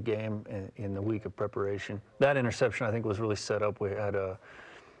studying the game in the week of preparation. That interception I think was really set up. We had a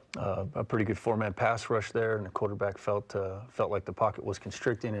pretty good 4-man pass rush there, and the quarterback felt like the pocket was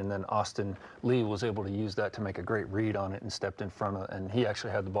constricting, and then Austin Lee was able to use that to make a great read on it and stepped in front of it, and he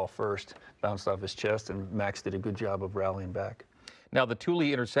actually had the ball first, bounced off his chest, and Max did a good job of rallying back. Now, the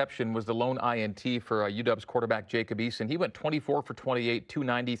Tooley interception was the lone INT for UW's quarterback Jacob Eason. He went 24 for 28,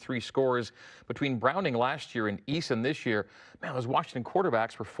 293 scores. Between Browning last year and Eason this year, man, those Washington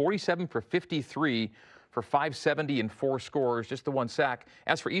quarterbacks were 47 for 53 for 570 and 4 scores, just the 1 sack.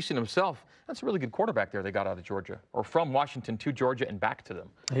 As for Eason himself, that's a really good quarterback there they got out of Georgia, or from Washington to Georgia and back to them.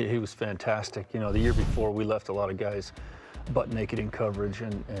 He was fantastic. You know, the year before we left a lot of guys butt naked in coverage,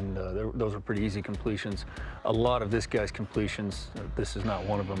 and those were pretty easy completions. A lot of this guy's completions, this is not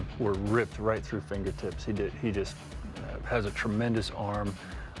one of them, were ripped right through fingertips. He just has a tremendous arm.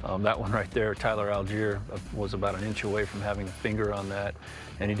 That one right there, Tyler Algier, was about an inch away from having a finger on that,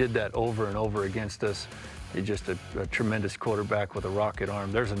 and he did that over and over against us. He's just a tremendous quarterback with a rocket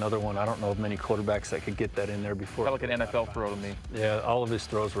arm. There's another one. I don't know of many quarterbacks that could get that in there before. Felt like an NFL throw to me. Yeah, all of his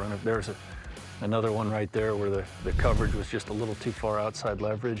throws were in it. There's another one right there where the coverage was just a little too far outside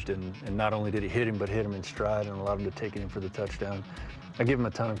leveraged, and not only did he hit him, but hit him in stride and allowed him to take it in for the touchdown. I give him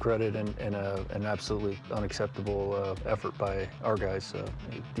a ton of credit and an absolutely unacceptable effort by our guys,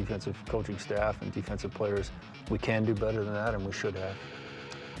 defensive coaching staff and defensive players. We can do better than that, and we should have.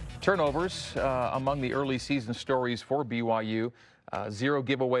 Turnovers among the early season stories for BYU. 0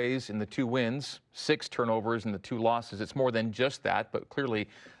 giveaways in the 2 wins, 6 turnovers in the 2 losses. It's more than just that, but clearly,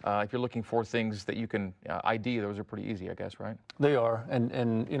 if you're looking for things that you can ID, those are pretty easy, I guess, right? They are,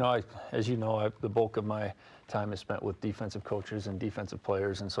 and you know, as you know, the bulk of my time is spent with defensive coaches and defensive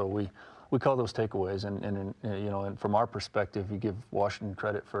players, and so we call those takeaways. And you know, and from our perspective, you give Washington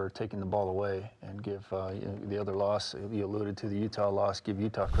credit for taking the ball away, and give the other loss, you alluded to the Utah loss, give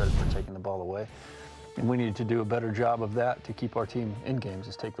Utah credit for taking the ball away. And we needed to do a better job of that to keep our team in games,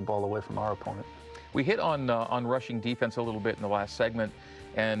 is take the ball away from our opponent. We hit on rushing defense a little bit in the last segment,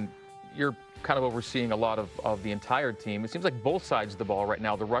 and you're kind of overseeing a lot of the entire team. It seems like both sides of the ball right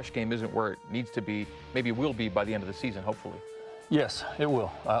now, the rush game isn't where it needs to be. Maybe it will be by the end of the season, hopefully. Yes, it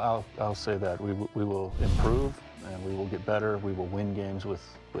will. I'll say that. We will improve, and we will get better. We will win games with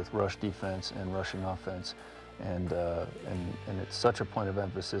rush defense and rushing offense. And it's such a point of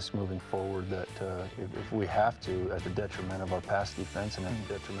emphasis moving forward that if we have to, at the detriment of our pass defense and at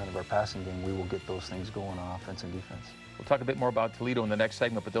the detriment of our passing game, we will get those things going on offense and defense. We'll talk a bit more about Toledo in the next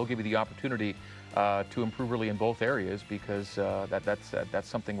segment, but they'll give you the opportunity to improve really in both areas, because that's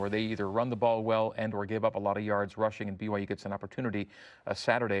something where they either run the ball well and or give up a lot of yards rushing, and BYU gets an opportunity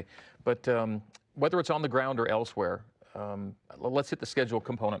Saturday. But whether it's on the ground or elsewhere, let's hit the schedule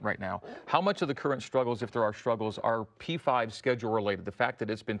component right now. How much of the current struggles, if there are struggles, are P5 schedule related? The fact that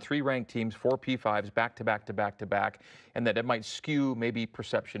it's been 3 ranked teams, 4 P5s back to back to back to back, and that it might skew maybe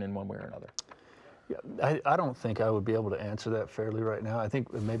perception in one way or another? Yeah, I don't think I would be able to answer that fairly right now. I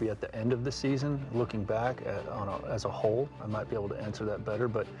think maybe at the end of the season, looking back as a whole, I might be able to answer that better.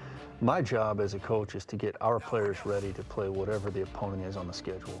 But my job as a coach is to get our players ready to play whatever the opponent is on the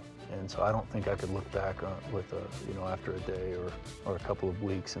schedule. And so I don't think I could look back with after a day or a couple of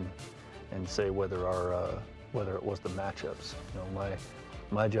weeks and say whether it was the matchups. You know,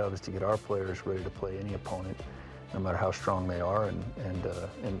 my job is to get our players ready to play any opponent, no matter how strong they are. And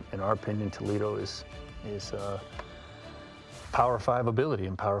in our opinion, Toledo is Power 5 ability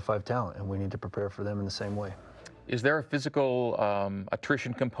and Power 5 talent, and we need to prepare for them in the same way. Is there a physical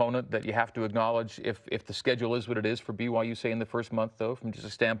attrition component that you have to acknowledge if the schedule is what it is for BYU, say, in the first month, though, from just a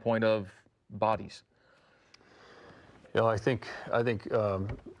standpoint of bodies? You know, I think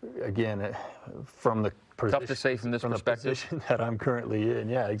again, from the position, tough to say from this perspective. The position that I'm currently in,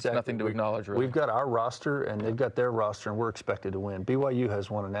 yeah, exactly. It's nothing to acknowledge, really. We've got our roster, and they've got their roster, and we're expected to win. BYU has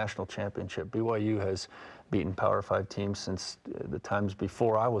won a national championship. BYU has beaten Power 5 teams since the times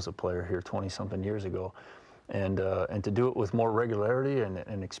before I was a player here 20-something years ago. And to do it with more regularity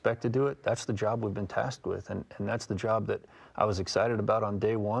and expect to do it, that's the job we've been tasked with. And that's the job that I was excited about on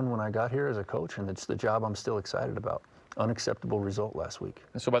day one when I got here as a coach, and it's the job I'm still excited about. Unacceptable result last week.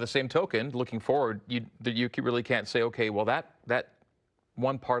 And so by the same token, looking forward, you really can't say, okay, well, that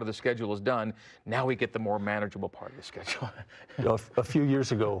one part of the schedule is done. Now we get the more manageable part of the schedule. You know, a few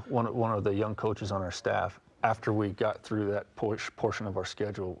years ago, one of the young coaches on our staff, after we got through that portion of our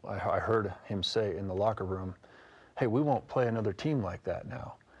schedule, I heard him say in the locker room, "Hey, we won't play another team like that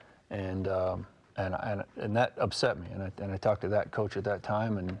now," and that upset me. And I talked to that coach at that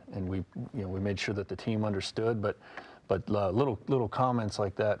time, and we made sure that the team understood. But little comments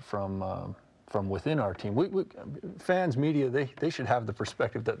like that from within our team, we fans, media, they should have the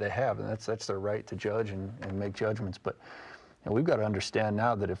perspective that they have, and that's their right to judge and make judgments. But we've got to understand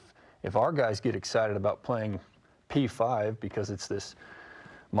now that if our guys get excited about playing P5 because it's this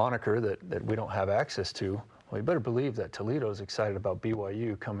moniker that we don't have access to, well, you better believe that Toledo's excited about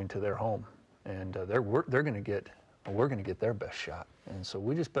BYU coming to their home, and we're going to get their best shot. And so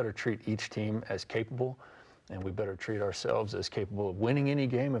we just better treat each team as capable, and we better treat ourselves as capable of winning any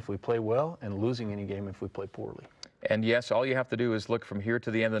game if we play well and losing any game if we play poorly. And yes, all you have to do is look from here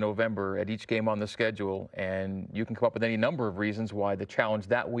to the end of November at each game on the schedule, and you can come up with any number of reasons why the challenge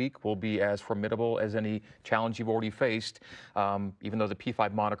that week will be as formidable as any challenge you've already faced, even though the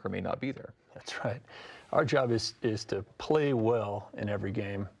P5 moniker may not be there. That's right. Our job is to play well in every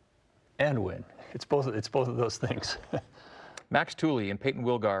game and win. It's both of those things. Max Tooley and Peyton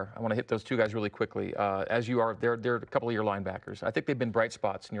Wilgar, I want to hit those two guys really quickly. As you are, they're a couple of your linebackers. I think they've been bright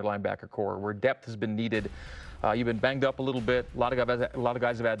spots in your linebacker core where depth has been needed. You've been banged up a little bit. A lot of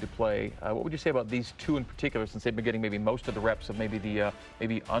guys have had to play. What would you say about these two in particular, since they've been getting maybe most of the reps of maybe the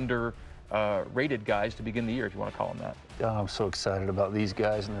rated guys to begin the year, if you want to call them that? Oh, I'm so excited about these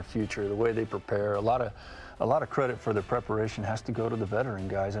guys and their future, the way they prepare. A lot of credit for their preparation has to go to the veteran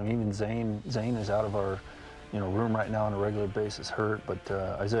guys. I mean, even Zane is out of our room right now on a regular basis, hurt, but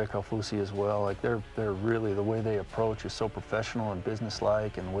Isaiah Kalfusi as well. Like they're really, the way they approach is so professional and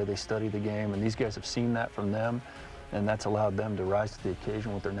businesslike, and the way they study the game. And these guys have seen that from them, and that's allowed them to rise to the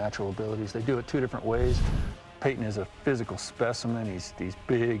occasion with their natural abilities. They do it two different ways. Peyton is a physical specimen. He's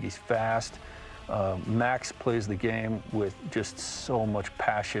big, he's fast. Max plays the game with just so much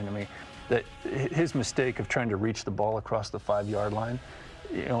passion. I mean, that his mistake of trying to reach the ball across the 5-yard line,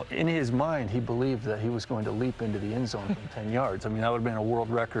 in his mind, he believed that he was going to leap into the end zone from 10 yards. I mean, that would have been a world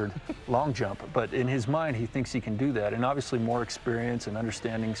record long jump. But in his mind, he thinks he can do that. And obviously, more experience and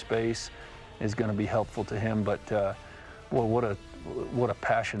understanding space is going to be helpful to him. But well, what a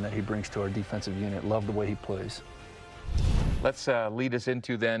passion that he brings to our defensive unit. Love the way he plays. Let's lead us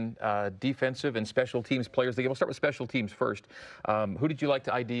into then defensive and special teams players. We'll start with special teams first. Who did you like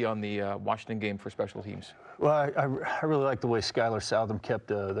to ID on the Washington game for special teams? Well, I really like the way Skylar Southam kept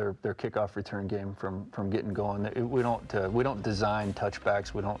their kickoff return game from getting going. We don't design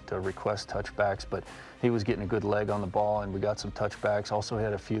touchbacks. We don't request touchbacks, but he was getting a good leg on the ball, and we got some touchbacks. Also, he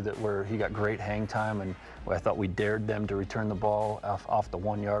had a few where he got great hang time, and I thought we dared them to return the ball off the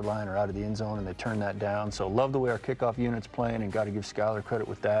 1-yard line or out of the end zone, and they turned that down. So love the way our kickoff unit's playing, and got to give Skylar credit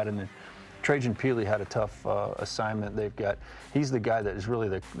with that. And then Trajan Peely had a tough assignment. He's the guy that is really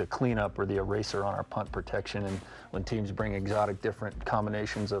the cleanup or the eraser on our punt protection. And when teams bring exotic different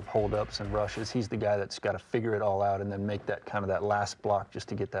combinations of holdups and rushes, he's the guy that's got to figure it all out and then make that last block just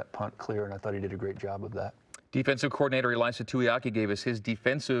to get that punt clear. And I thought he did a great job of that. Defensive coordinator Elisa Tuiaki gave us his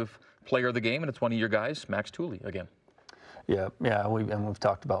defensive player of the game, and it's one of your guys, Max Tooley, again. Yeah, we've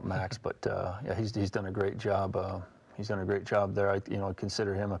talked about Max, but yeah, he's done a great job. He's done a great job there. I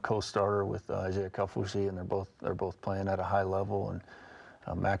consider him a co-starter with Isaiah Kalfusi, and they're both playing at a high level.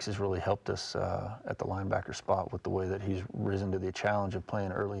 And Max has really helped us at the linebacker spot with the way that he's risen to the challenge of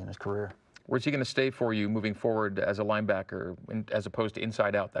playing early in his career. Where's he going to stay for you moving forward as a linebacker, as opposed to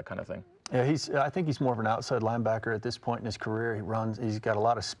inside out, that kind of thing? Yeah, I think he's more of an outside linebacker at this point in his career. He's got a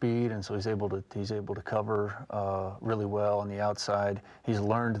lot of speed, and so he's able to cover really well on the outside. He's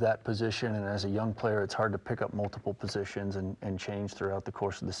learned that position, and as a young player, it's hard to pick up multiple positions and change throughout the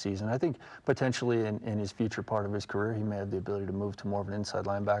course of the season. I think potentially in his future part of his career, he may have the ability to move to more of an inside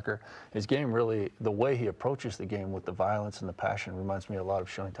linebacker. His game really, the way he approaches the game with the violence and the passion, reminds me a lot of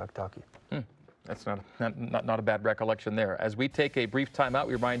Shoni Takitaki. That's not a bad recollection there. As we take a brief timeout,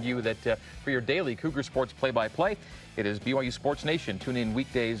 we remind you that for your daily Cougar Sports play-by-play, it is BYU Sports Nation. Tune in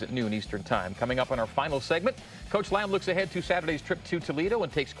weekdays at noon Eastern Time. Coming up on our final segment, Coach Lamb looks ahead to Saturday's trip to Toledo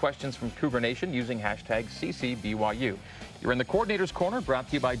and takes questions from Cougar Nation using hashtag #CCBYU. You're in the Coordinator's Corner, brought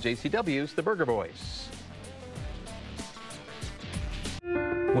to you by JCW's The Burger Boys.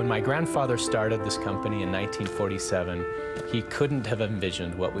 When my grandfather started this company in 1947, he couldn't have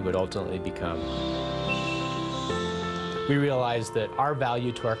envisioned what we would ultimately become. We realized that our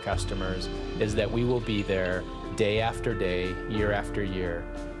value to our customers is that we will be there day after day, year after year,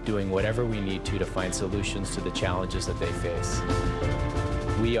 doing whatever we need to find solutions to the challenges that they face.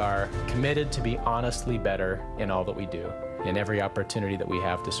 We are committed to be honestly better in all that we do, in every opportunity that we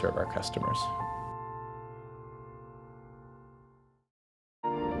have to serve our customers.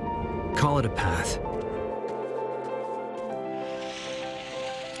 Call it a path,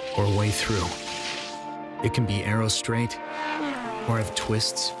 or a way through. It can be arrow straight, or have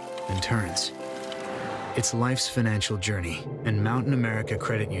twists and turns. It's life's financial journey, and Mountain America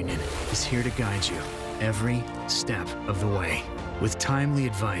Credit Union is here to guide you every step of the way. With timely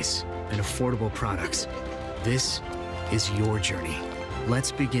advice and affordable products, this is your journey.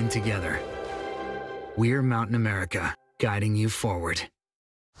 Let's begin together. We're Mountain America, guiding you forward.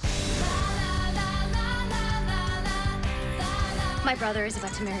 My brother is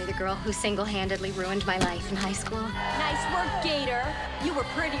about to marry the girl who single-handedly ruined my life in high school. Nice work, Gator. You were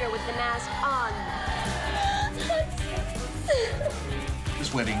prettier with the mask on.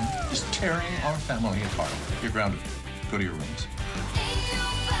 This wedding is tearing our family apart. You're grounded. Go to your rooms.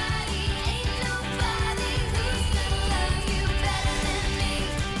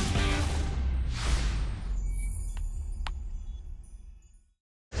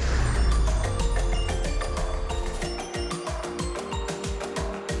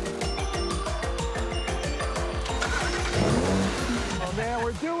 Oh man,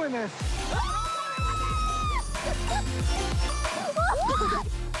 we're doing this.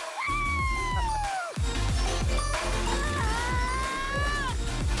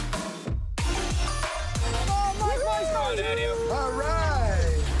 All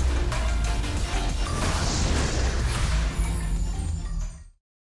right.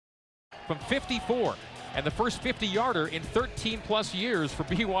 From 54, and the first 50-yarder in 13-plus years for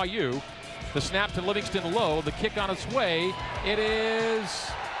BYU. The snap to Livingston Low, the kick on its way. It is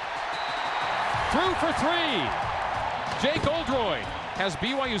through for three. Jake Oldroyd has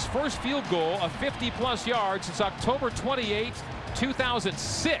BYU's first field goal of 50-plus yards since October 28,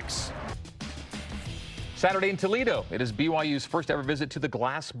 2006. Saturday in Toledo, it is BYU's first ever visit to the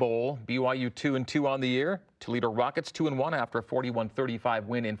Glass Bowl. BYU 2-2 on the year. Toledo Rockets 2-1 after a 41-35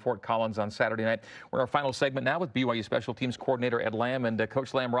 win in Fort Collins on Saturday night. We're in our final segment now with BYU Special Teams Coordinator Ed Lamb. And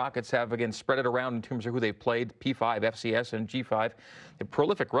Coach Lamb, Rockets have again spread it around in terms of who they've played, P5, FCS, and G5. A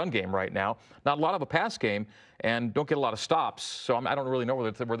prolific run game right now. Not a lot of a pass game, and don't get a lot of stops. So I don't really know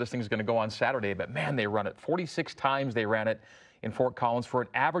where this thing's going to go on Saturday. But man, they run it. 46 times they ran it in Fort Collins for an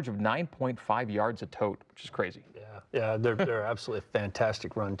average of 9.5 yards a tote, which is crazy. Yeah, they're absolutely a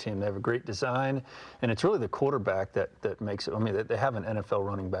fantastic run team. They have a great design, and it's really the quarterback that makes it. I mean, they have an NFL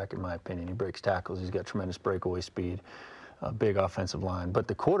running back, in my opinion. He breaks tackles. He's got tremendous breakaway speed, big offensive line. But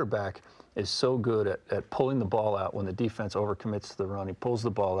the quarterback is so good at pulling the ball out when the defense overcommits to the run. He pulls the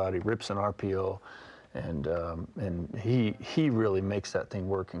ball out. He rips an RPO, and he really makes that thing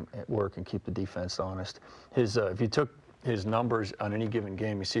work and keep the defense honest. If you took his numbers on any given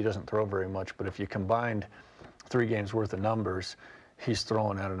game, you see he doesn't throw very much, but if you combined 3 games worth of numbers, he's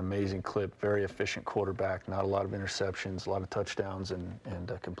throwing at an amazing clip, very efficient quarterback, not a lot of interceptions, a lot of touchdowns and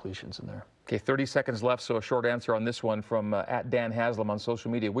completions in there. Okay, 30 seconds left, so a short answer on this one from at Dan Haslam on social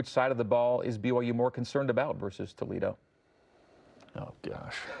media. Which side of the ball is BYU more concerned about versus Toledo? Oh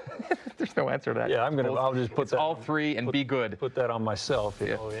gosh, there's no answer to that. Yeah, I'll just put that all three and be good. Put that on myself,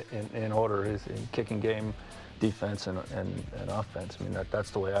 you know, in order, is in kicking game, defense, and offense. I mean,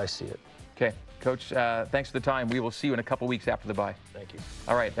 that's the way I see it. Okay, Coach, thanks for the time. We will see you in a couple weeks after the bye. Thank you.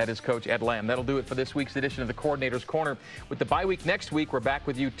 All right, that is Coach Ed Lamb. That'll do it for this week's edition of the Coordinator's Corner. With the bye week next week, we're back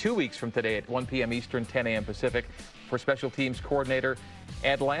with you 2 weeks from today at 1 p.m. Eastern, 10 a.m. Pacific. For Special Teams Coordinator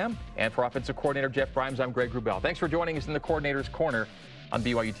Ed Lamb and for Offensive Coordinator Jeff Grimes, I'm Greg Wrubell. Thanks for joining us in the Coordinator's Corner on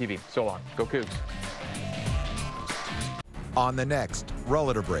BYU TV. So long. Go Cougs. On the next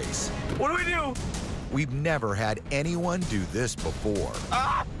Roller Brace. What do we do? We've never had anyone do this before.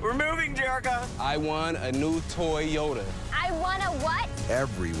 Ah, we're moving, Jerica. I won a new toy Yoda. I want a what?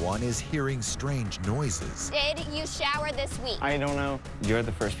 Everyone is hearing strange noises. Did you shower this week? I don't know. You're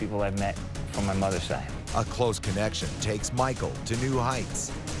the first people I've met from my mother's side. A close connection takes Michael to new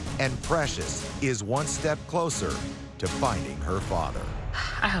heights. And Precious is one step closer to finding her father.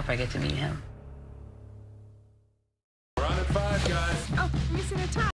 I hope I get to meet him. We're on at 5, guys. Oh, missing a tie.